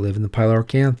 which live in the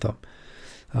pyloric anthem.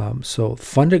 So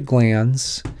fundic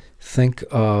glands, think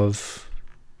of,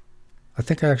 I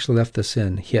think I actually left this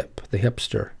in, the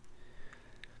hipster.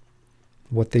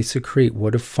 What they secrete,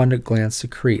 what do fundic glands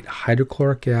secrete?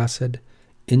 Hydrochloric acid,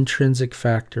 intrinsic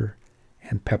factor,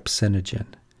 and pepsinogen,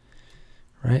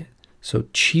 right? So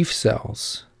chief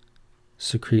cells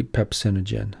secrete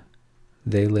pepsinogen.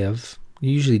 They live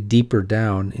usually deeper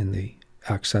down in the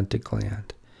oxentic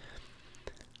gland,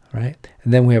 right?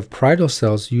 And then we have parietal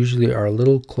cells, usually are a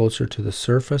little closer to the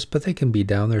surface, but they can be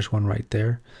down. There's one right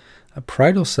there.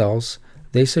 Parietal cells,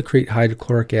 they secrete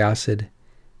hydrochloric acid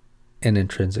and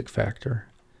intrinsic factor.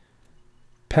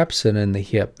 Pepsin in the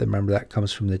hip, remember that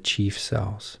comes from the chief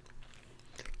cells.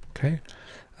 Okay,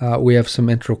 we have some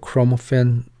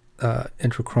intrachromophene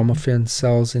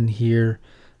cells in here.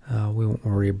 We won't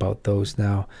worry about those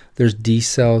now. There's D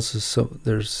cells, so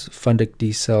there's fundic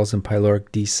D cells and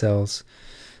pyloric D cells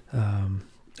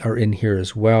are in here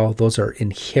as well. Those are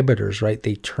inhibitors, right?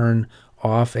 They turn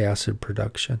off acid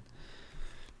production.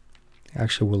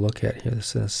 Actually, we'll look at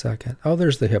this in a second. Oh,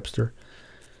 there's the hipster.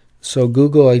 So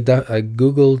Google, I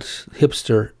Googled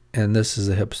hipster, and this is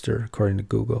a hipster according to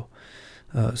Google.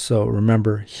 So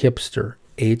remember, hipster,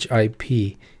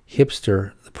 H-I-P,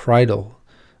 hipster, the parietal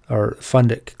or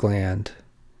fundic gland.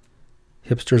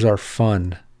 Hipsters are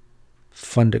fun.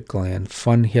 Fundic gland,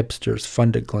 fun hipsters,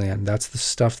 fundic gland. That's the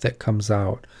stuff that comes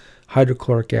out.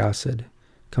 Hydrochloric acid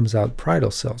comes out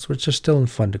parietal cells, which are still in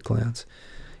fundic glands.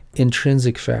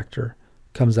 Intrinsic factor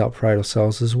comes out parietal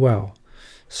cells as well,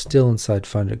 still inside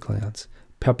fundic glands.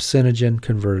 Pepsinogen,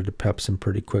 converted to pepsin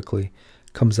pretty quickly,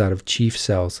 comes out of chief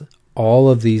cells. All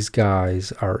of these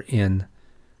guys are in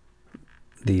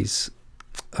these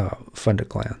fundic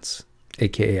glands,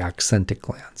 aka oxentic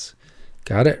glands.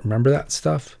 Got it? Remember that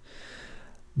stuff?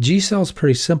 G cells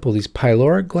pretty simple. These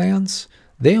pyloric glands,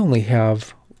 they only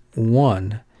have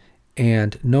one.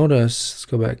 And notice, let's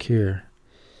go back here.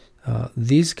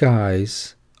 These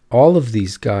guys, all of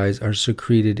these guys are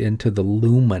secreted into the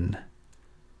lumen.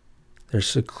 They're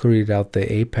secreted out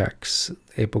the apex,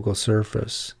 apical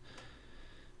surface.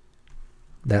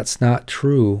 That's not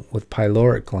true with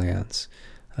pyloric glands.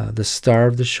 The star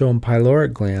of the show in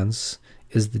pyloric glands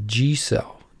is the G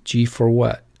cell. G for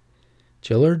what?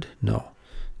 Gillard? No.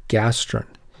 Gastrin.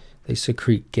 They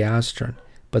secrete gastrin.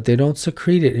 But they don't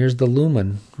secrete it. Here's the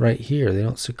lumen right here. They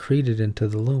don't secrete it into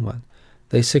the lumen.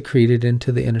 They secrete it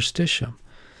into the interstitium.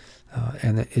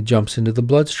 And it jumps into the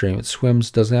bloodstream. It swims,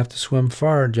 doesn't have to swim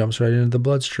far, it jumps right into the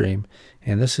bloodstream.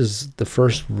 And this is the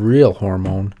first real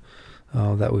hormone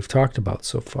that we've talked about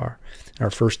so far. Our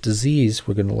first disease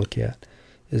we're going to look at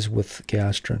is with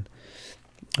gastrin.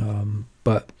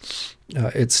 but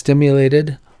it's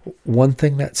stimulated. One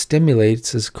thing that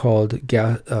stimulates is called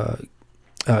GRP,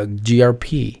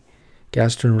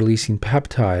 gastrin-releasing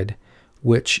peptide,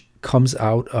 which comes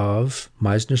out of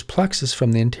Meissner's plexus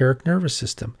from the enteric nervous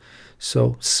system.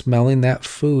 So smelling that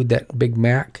food, that Big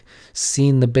Mac,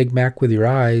 seeing the Big Mac with your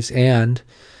eyes, and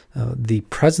the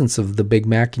presence of the Big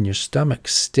Mac in your stomach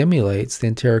stimulates the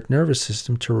enteric nervous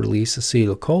system to release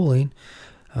acetylcholine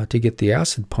to get the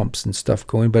acid pumps and stuff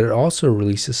going. But it also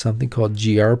releases something called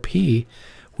GRP,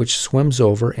 which swims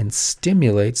over and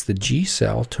stimulates the G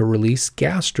cell to release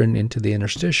gastrin into the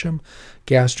interstitium.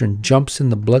 Gastrin jumps in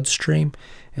the bloodstream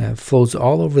and flows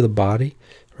all over the body,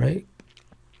 right?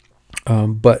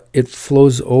 But it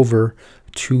flows over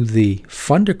to the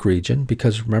fundic region,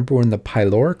 because remember, we're in the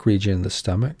pyloric region of the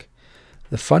stomach.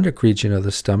 The fundic region of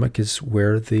the stomach is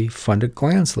where the fundic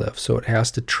glands live, so it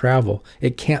has to travel.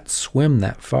 It can't swim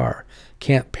that far,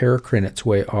 can't paracrine its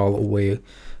way all the way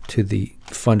to the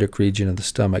fundic region of the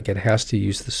stomach. It has to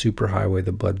use the superhighway,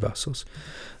 the blood vessels.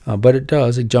 But it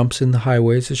does. It jumps in the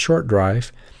highway. It's a short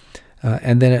drive,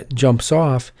 and then it jumps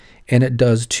off, and it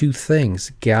does two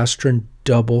things. Gastrin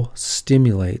double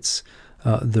stimulates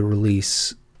the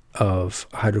release of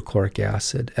hydrochloric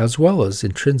acid, as well as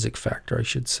intrinsic factor, I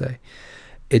should say.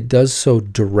 It does so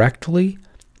directly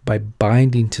by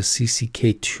binding to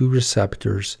CCK2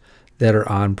 receptors that are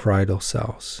on parietal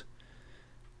cells.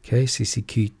 Okay,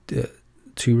 CCK2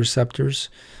 receptors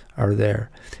are there.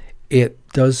 It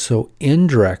does so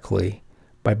indirectly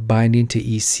by binding to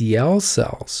ECL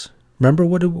cells. Remember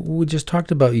what we just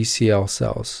talked about, ECL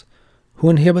cells. Who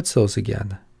inhibits those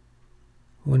again?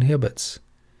 Who inhibits?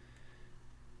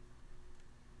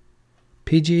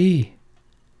 PGE,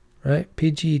 right?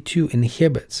 PGE2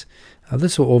 inhibits.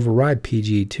 This will override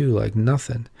PGE2 like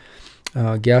nothing.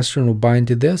 Gastrin will bind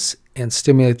to this and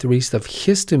stimulate the release of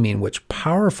histamine, which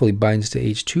powerfully binds to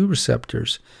H2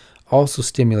 receptors, also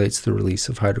stimulates the release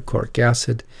of hydrochloric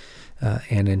acid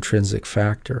and intrinsic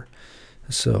factor.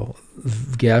 So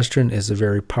gastrin is a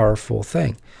very powerful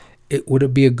thing. Would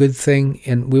it be a good thing?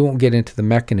 And we won't get into the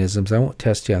mechanisms. I won't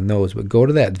test you on those, but go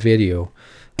to that video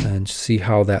and see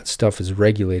how that stuff is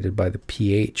regulated by the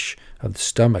pH of the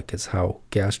stomach, is how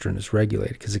gastrin is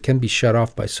regulated, because it can be shut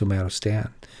off by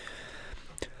somatostatin.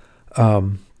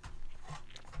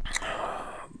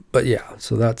 But yeah,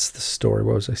 so that's the story.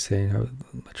 What was I saying?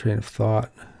 My train of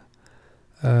thought.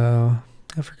 I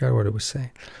forgot what I was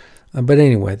saying. But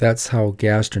anyway, that's how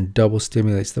gastrin double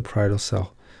stimulates the parietal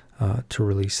cell to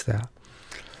release that.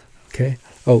 Okay.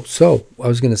 Oh, so I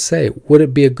was going to say, would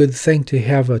it be a good thing to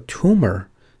have a tumor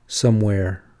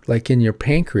somewhere, like in your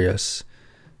pancreas,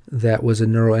 that was a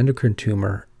neuroendocrine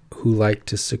tumor who liked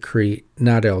to secrete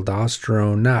not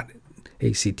aldosterone, not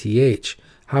ACTH?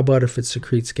 How about if it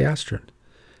secretes gastrin?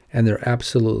 And there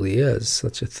absolutely is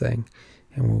such a thing.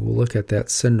 And we'll look at that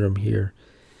syndrome here.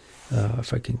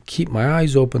 If I can keep my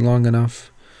eyes open long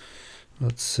enough.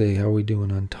 Let's see, how are we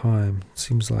doing on time? It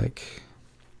seems like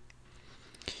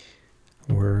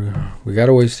we got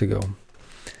a ways to go.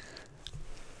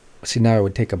 See, now I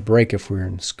would take a break if we were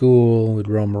in school. We'd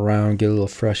roam around, get a little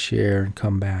fresh air, and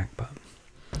come back. But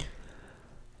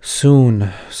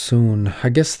soon. I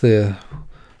guess we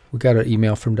got an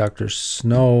email from Dr.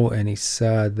 Snow, and he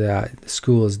said that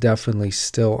school is definitely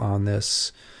still on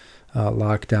this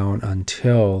lockdown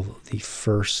until the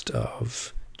 1st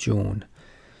of June.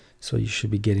 So you should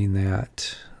be getting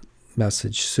that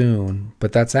message soon.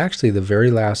 But that's actually the very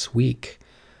last week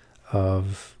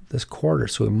of this quarter.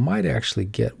 So we might actually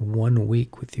get 1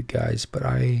 week with you guys, but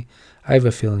I have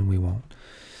a feeling we won't.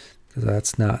 Because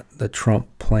that's not the Trump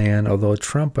plan. Although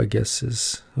Trump, I guess,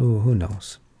 is, who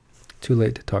knows. Too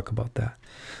late to talk about that.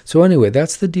 So anyway,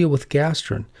 that's the deal with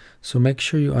gastrin. So make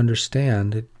sure you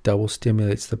understand it double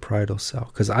stimulates the parietal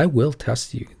cell. Because I will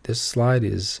test you. This slide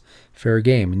is fair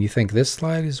game. And you think this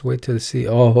slide is, wait till you see.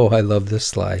 Oh, I love this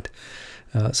slide.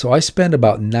 So I spend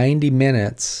about 90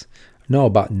 minutes, no,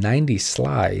 about 90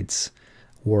 slides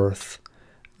worth.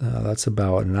 That's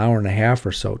about an hour and a half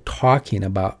or so talking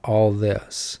about all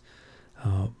this.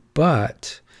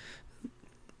 But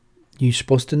you're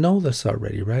supposed to know this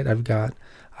already, right?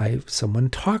 Someone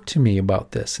talked to me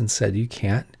about this and said you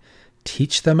can't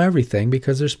teach them everything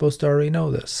because they're supposed to already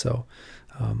know this. So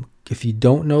if you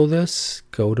don't know this,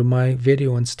 go to my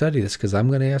video and study this, because I'm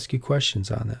going to ask you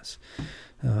questions on this.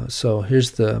 So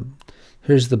here's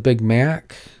the Big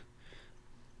Mac.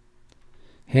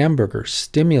 Hamburger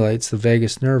stimulates the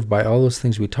vagus nerve by all those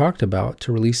things we talked about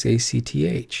to release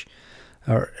ACTH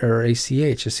or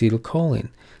ACH, acetylcholine.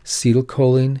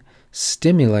 Acetylcholine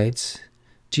stimulates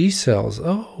G cells.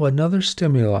 Oh, another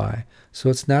stimuli. So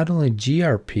it's not only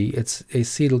GRP, it's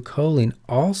acetylcholine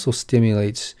also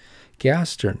stimulates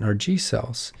gastrin or G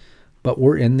cells, but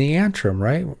we're in the antrum,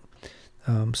 right?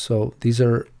 So these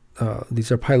are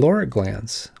pyloric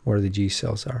glands where the G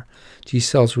cells are. G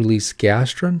cells release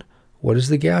gastrin. What does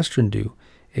the gastrin do?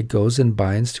 It goes and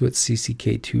binds to its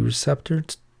CCK2 receptor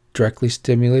to directly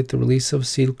stimulate the release of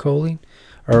acetylcholine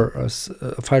or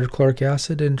of hydrochloric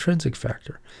acid, intrinsic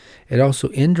factor. It also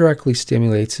indirectly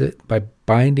stimulates it by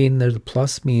binding. The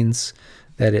plus means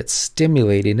that it's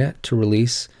stimulating it to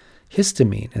release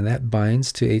histamine, and that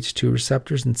binds to H2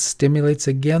 receptors and stimulates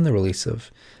again the release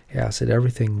of acid,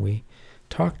 everything we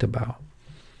talked about.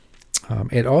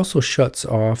 It also shuts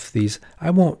off these. I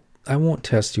won't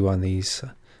test you on these,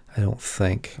 I don't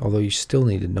think, although you still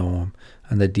need to know them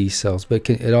on the D cells. But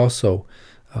it also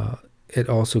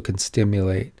can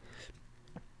stimulate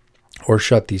or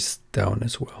shut these down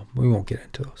as well. We won't get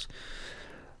into those.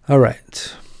 All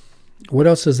right. What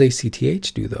else does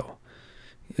ACTH do, though?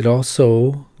 It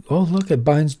also, oh, look, it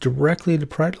binds directly to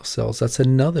parietal cells. That's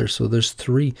another. So there's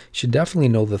three. You should definitely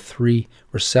know the three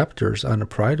receptors on a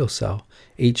parietal cell.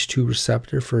 H2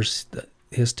 receptor for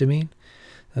histamine.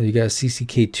 You got a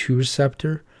CCK2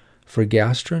 receptor for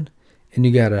gastrin. And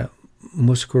you got a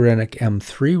muscarinic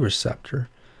M3 receptor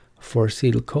for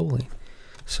acetylcholine.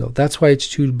 So that's why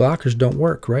H2 blockers don't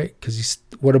work, right? Because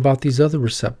what about these other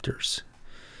receptors?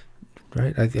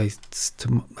 Right? I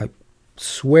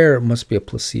swear it must be a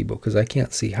placebo because I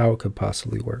can't see how it could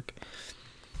possibly work.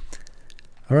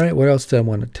 All right, what else do I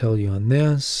want to tell you on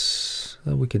this?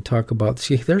 We can talk about,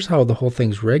 see, there's how the whole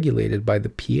thing's regulated by the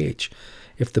pH.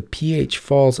 If the pH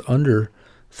falls under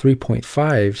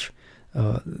 3.5,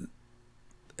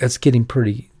 it's getting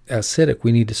pretty acidic.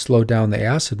 We need to slow down the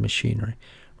acid machinery,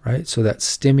 right? So that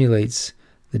stimulates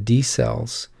the D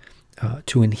cells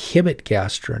to inhibit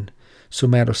gastrin.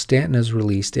 Somatostatin is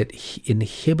released. It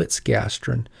inhibits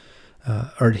gastrin,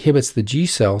 or inhibits the G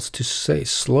cells to say,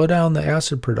 slow down the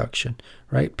acid production,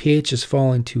 right? pH is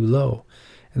falling too low.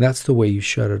 And that's the way you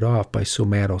shut it off, by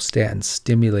somatostatin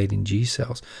stimulating G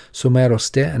cells.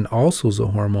 Somatostatin also is a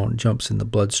hormone, jumps in the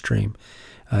bloodstream,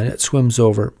 and it swims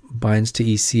over, binds to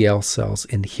ECL cells,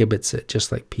 inhibits it,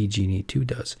 just like PGE2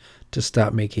 does, to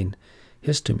stop making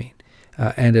histamine.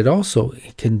 And it also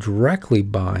can directly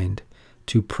bind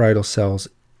to parietal cells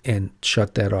and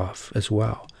shut that off as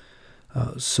well.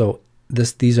 So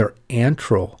these are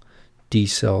antral D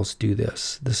cells do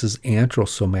this. This is antral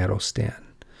somatostatin.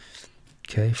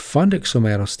 Okay, fundic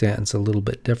somatostatin is a little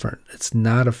bit different. It's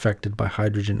not affected by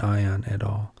hydrogen ion at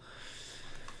all.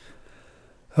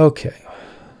 Okay,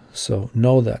 so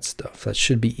know that stuff. That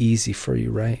should be easy for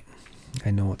you, right?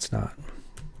 I know it's not,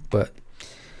 but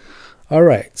all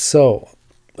right. So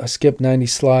I skipped 90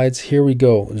 slides. Here we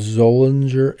go.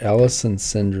 Zollinger-Ellison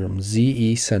syndrome,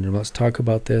 ZE syndrome. Let's talk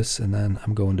about this, and then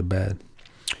I'm going to bed.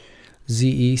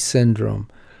 ZE syndrome,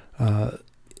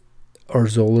 or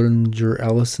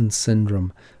Zollinger-Ellison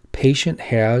syndrome. Patient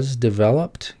has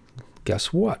developed,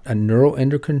 guess what? A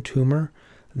neuroendocrine tumor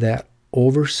that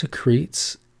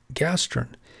oversecretes gastrin.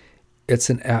 It's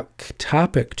an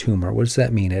ectopic tumor. What does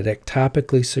that mean? It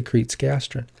ectopically secretes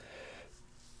gastrin.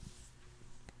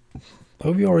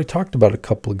 Well, we already talked about a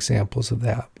couple examples of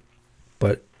that.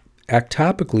 But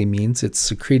ectopically means it's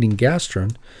secreting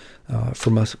gastrin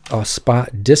from a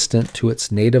spot distant to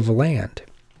its native land.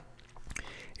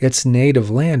 Its native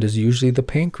land is usually the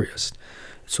pancreas.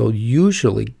 So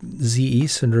usually ZE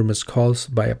syndrome is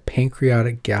caused by a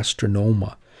pancreatic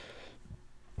gastrinoma.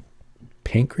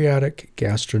 Pancreatic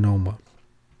gastrinoma.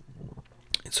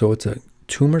 So it's a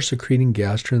tumor secreting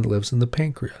gastrin that lives in the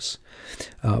pancreas.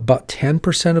 About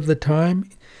 10% of the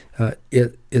time,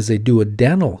 it is a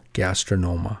duodenal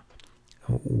gastrinoma,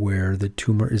 where the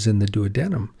tumor is in the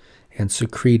duodenum and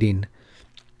secreting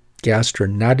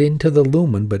gastrin, not into the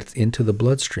lumen, but it's into the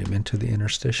bloodstream, into the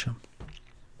interstitium.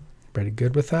 Pretty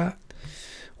good with that?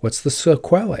 What's the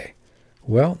sequelae?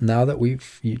 Well, now that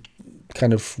we've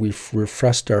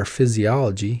refreshed our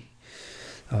physiology,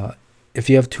 if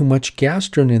you have too much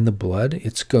gastrin in the blood,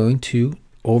 it's going to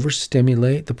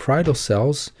overstimulate the parietal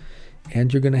cells,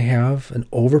 and you're going to have an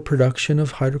overproduction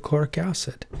of hydrochloric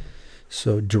acid.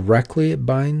 So directly it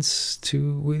binds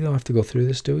to, we don't have to go through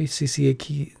this, do we?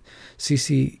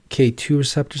 CCK2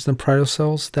 receptors in the parietal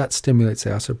cells, that stimulates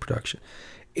acid production.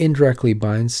 Indirectly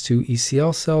binds to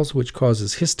ECL cells, which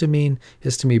causes histamine.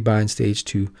 Histamine binds to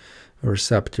H2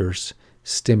 receptors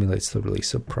stimulates the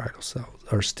release of parietal cells,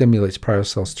 or stimulates parietal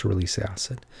cells to release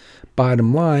acid.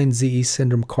 Bottom line, ZE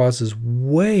syndrome causes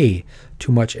way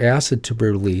too much acid to be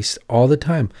released all the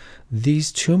time.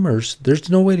 These tumors, there's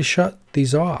no way to shut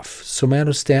these off.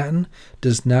 Somatostatin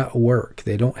does not work.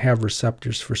 They don't have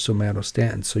receptors for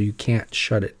somatostatin, so you can't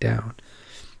shut it down.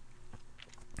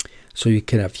 So you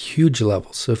can have huge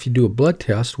levels. So if you do a blood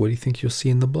test, what do you think you'll see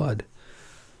in the blood?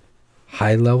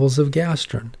 High levels of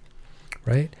gastrin,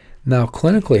 right? Now,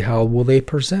 clinically, how will they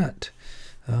present?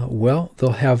 Well,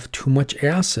 they'll have too much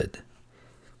acid,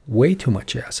 way too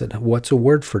much acid. What's a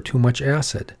word for too much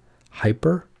acid?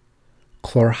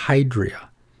 Hyperchlorhydria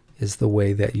is the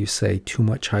way that you say too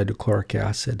much hydrochloric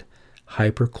acid.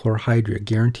 Hyperchlorhydria.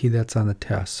 Guarantee that's on the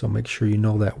test, so make sure you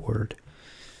know that word.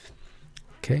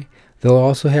 Okay. They'll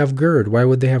also have GERD. Why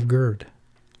would they have GERD?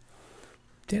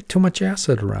 They had too much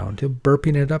acid around. They're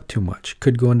burping it up too much.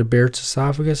 Could go into Barrett's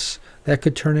esophagus. That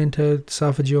could turn into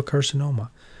esophageal carcinoma.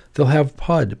 They'll have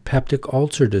PUD, peptic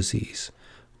ulcer disease.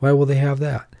 Why will they have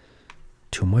that?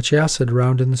 Too much acid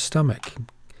around in the stomach.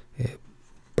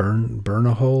 Burn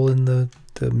a hole in the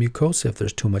mucosa if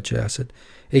there's too much acid.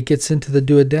 It gets into the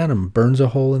duodenum, burns a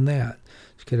hole in that.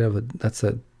 You could have that's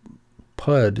a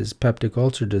PUD is peptic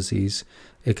ulcer disease.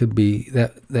 It could be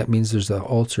that means there's an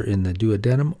ulcer in the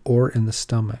duodenum or in the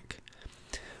stomach.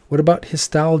 What about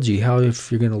histology? How,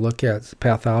 if you're going to look at the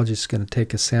pathologist is going to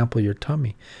take a sample of your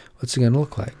tummy, what's it going to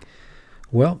look like?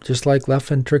 Well, just like left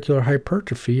ventricular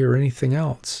hypertrophy or anything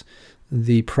else,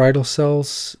 the parietal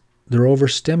cells, they're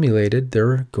overstimulated.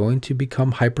 They're going to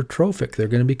become hypertrophic. They're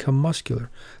going to become muscular.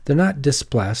 They're not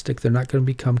dysplastic. They're not going to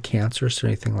become cancerous or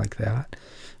anything like that,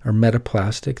 or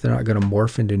metaplastic. They're not going to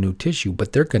morph into new tissue,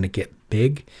 but they're going to get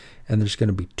big, and there's going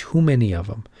to be too many of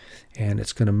them, and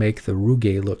it's going to make the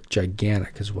rugae look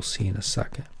gigantic, as we'll see in a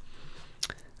second.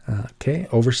 Okay,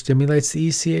 overstimulates the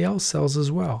ECAL cells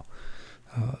as well.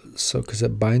 So because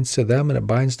it binds to them and it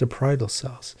binds to parietal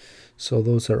cells. So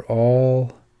those are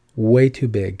all way too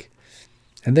big.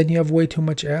 And then you have way too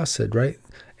much acid, right?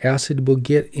 Acid will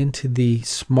get into the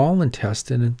small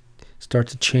intestine and start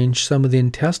to change some of the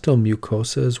intestinal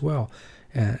mucosa as well,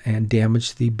 and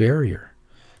damage the barrier.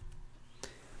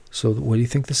 So what do you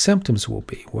think the symptoms will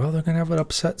be? Well, they're going to have an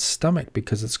upset stomach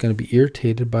because it's going to be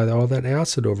irritated by all that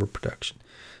acid overproduction.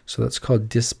 So that's called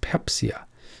dyspepsia.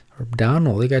 Or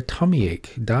abdominal, they got tummy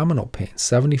ache, abdominal pain.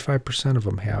 75% of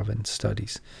them have in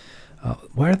studies.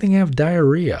 Why do they have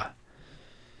diarrhea?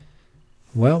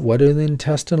 Well, what do the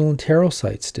intestinal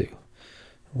enterocytes do?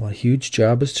 Well, a huge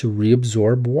job is to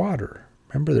reabsorb water.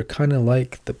 Remember, they're kind of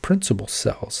like the principal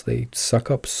cells. They suck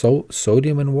up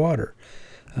sodium and water.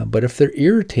 But if they're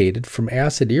irritated from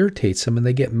acid irritates them and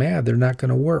they get mad, they're not going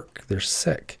to work. They're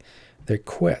sick. They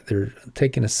quit. They're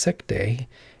taking a sick day,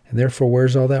 and therefore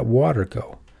where's all that water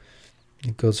go?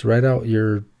 It goes right out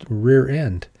your rear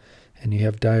end, and you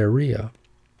have diarrhea.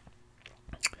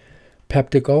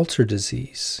 Peptic ulcer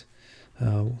disease.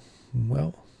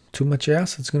 Well, too much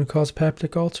acid is going to cause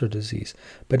peptic ulcer disease.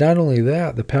 But not only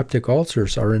that, the peptic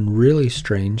ulcers are in really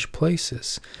strange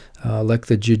places, like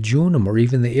the jejunum or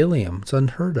even the ileum. It's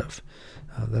unheard of.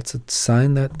 That's a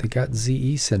sign that they got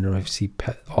ZE syndrome if you see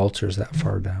ulcers that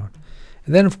far down.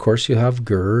 And then, of course, you have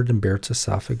GERD and Barrett's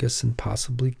esophagus and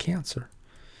possibly cancer.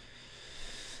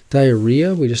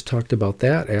 Diarrhea, we just talked about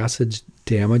that. Acid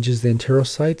damages the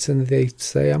enterocytes, and they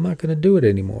say, I'm not going to do it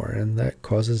anymore, and that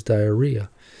causes diarrhea.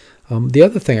 The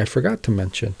other thing I forgot to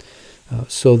mention,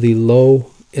 so the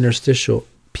low interstitial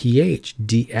pH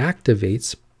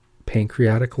deactivates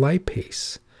pancreatic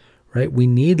lipase, right? We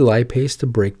need lipase to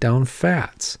break down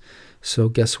fats. So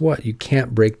guess what? You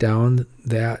can't break down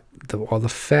all the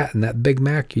fat in that Big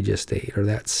Mac you just ate, or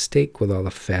that steak with all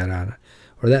the fat on it,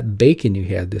 or that bacon you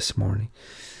had this morning.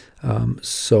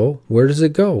 So where does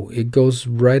it go? It goes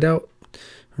right out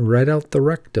the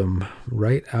rectum,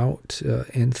 right out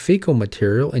in fecal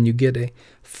material, and you get a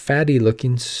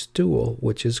fatty-looking stool,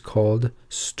 which is called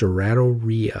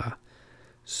stratouria.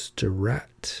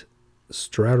 Stratouria,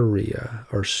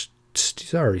 or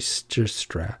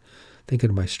strat. Thinking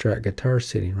of my Strat guitar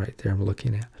sitting right there I'm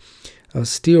looking at.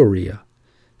 Steatorrhea.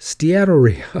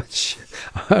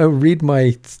 I read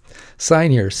my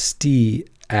sign here. Steatorrhea.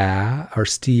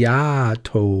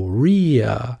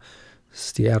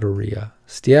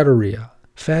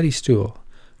 Fatty stool.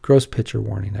 Gross picture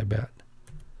warning, I bet.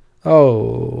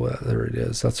 Oh, there it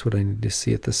is. That's what I need to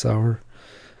see at this hour.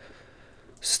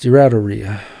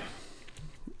 Steatorrhea.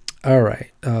 All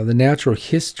right. The natural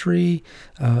history.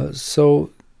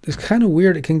 So it's kind of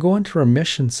weird. It can go into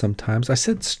remission sometimes. I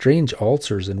said strange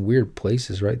ulcers in weird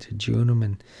places, right? Jejunum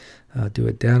and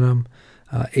duodenum.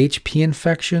 HP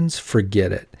infections,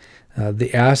 forget it.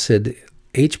 The acid,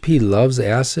 HP loves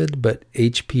acid, but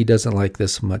HP doesn't like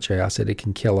this much acid. It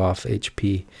can kill off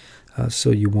HP,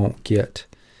 so you won't get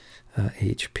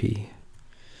HP.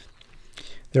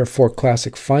 There are 4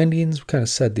 classic findings. We kind of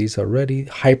said these already.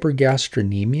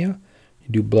 Hypergastronemia. You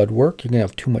do blood work, you're going to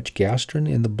have too much gastrin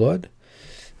in the blood.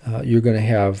 You're going to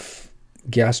have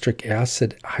gastric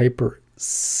acid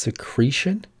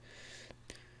hypersecretion.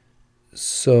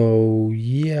 So,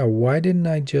 yeah, why didn't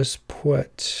I just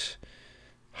put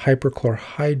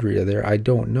hyperchlorhydria there? I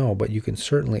don't know, but you can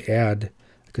certainly add,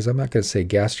 because I'm not going to say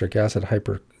gastric acid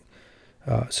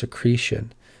hypersecretion.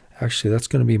 Actually, that's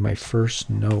going to be my first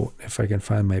note, if I can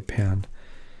find my pen.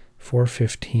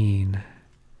 415.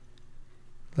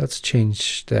 Let's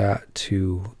change that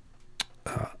to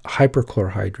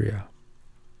hyperchlorhydria.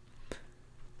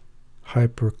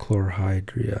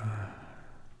 Hyperchlorhydria.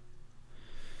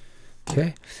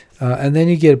 Okay. And then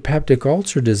you get a peptic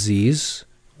ulcer disease,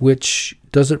 which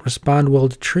doesn't respond well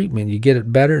to treatment. You get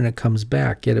it better and it comes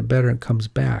back. Get it better and it comes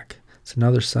back. It's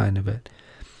another sign of it.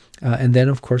 And then,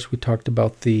 of course, we talked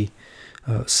about the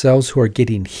cells who are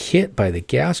getting hit by the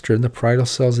gastrin, the parietal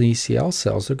cells and ECL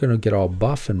cells. They're going to get all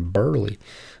buff and burly,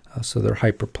 so they're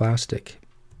hyperplastic.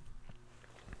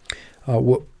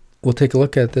 We'll take a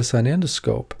look at this on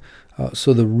endoscope.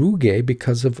 So the rugae,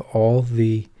 because of all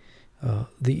the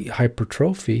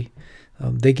hypertrophy,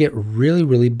 they get really,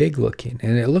 really big looking.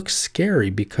 And it looks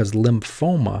scary because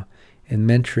lymphoma and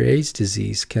Mentrier's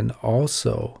disease can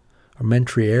also, or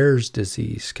Mentrier's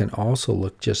disease can also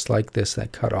look just like this. I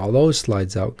cut all those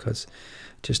slides out because I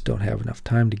just don't have enough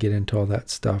time to get into all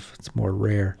that stuff. It's more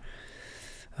rare.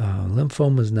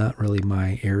 Lymphoma is not really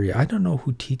my area. I don't know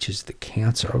who teaches the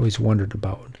cancer. I always wondered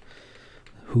about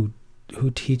who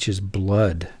teaches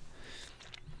blood.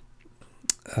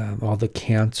 All the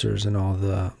cancers and all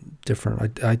the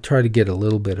different, I try to get a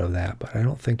little bit of that, but I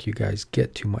don't think you guys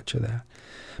get too much of that.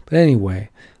 But anyway,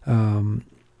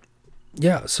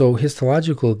 yeah, so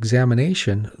histological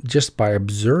examination, just by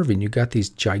observing, you got these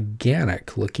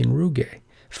gigantic looking rugae,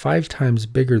 5 times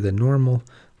bigger than normal.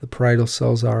 The parietal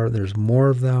cells are, there's more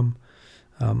of them.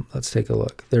 Let's take a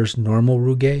look. There's normal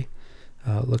rugae.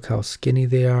 Look how skinny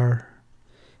they are.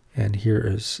 And here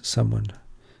is someone,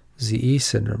 ZE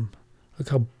syndrome. Look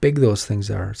how big those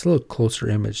things are. It's a little closer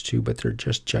image too, but they're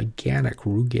just gigantic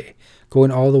rugae,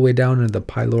 going all the way down into the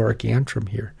pyloric antrum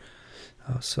here.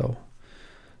 So,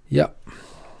 yep.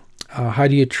 How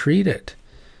do you treat it?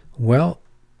 Well,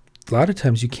 a lot of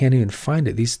times you can't even find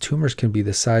it. These tumors can be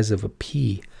the size of a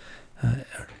pea, or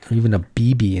even a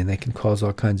BB, and they can cause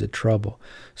all kinds of trouble.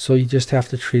 So you just have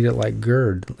to treat it like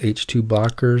GERD. H2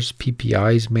 blockers,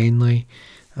 PPIs mainly,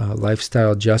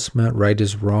 lifestyle adjustment, right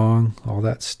is wrong, all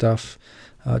that stuff.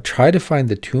 Try to find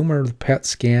the tumor, the PET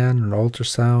scan, an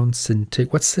ultrasound.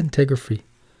 What's scintigraphy?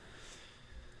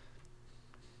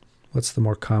 What's the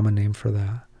more common name for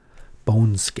that?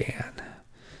 Bone scan.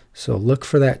 So look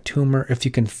for that tumor. If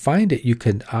you can find it, you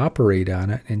can operate on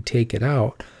it and take it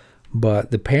out.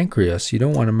 But the pancreas, you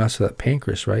don't want to mess with that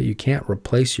pancreas, right? You can't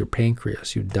replace your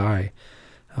pancreas. You die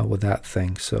with that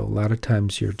thing. So a lot of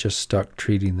times you're just stuck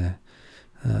treating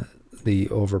the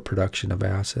overproduction of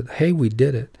acid. Hey, we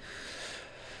did it.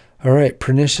 All right,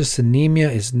 pernicious anemia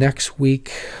is next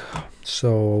week.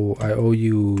 So I owe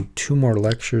you 2 more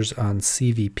lectures on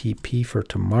CVPP for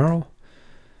tomorrow.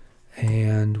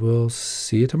 And we'll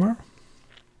see you tomorrow.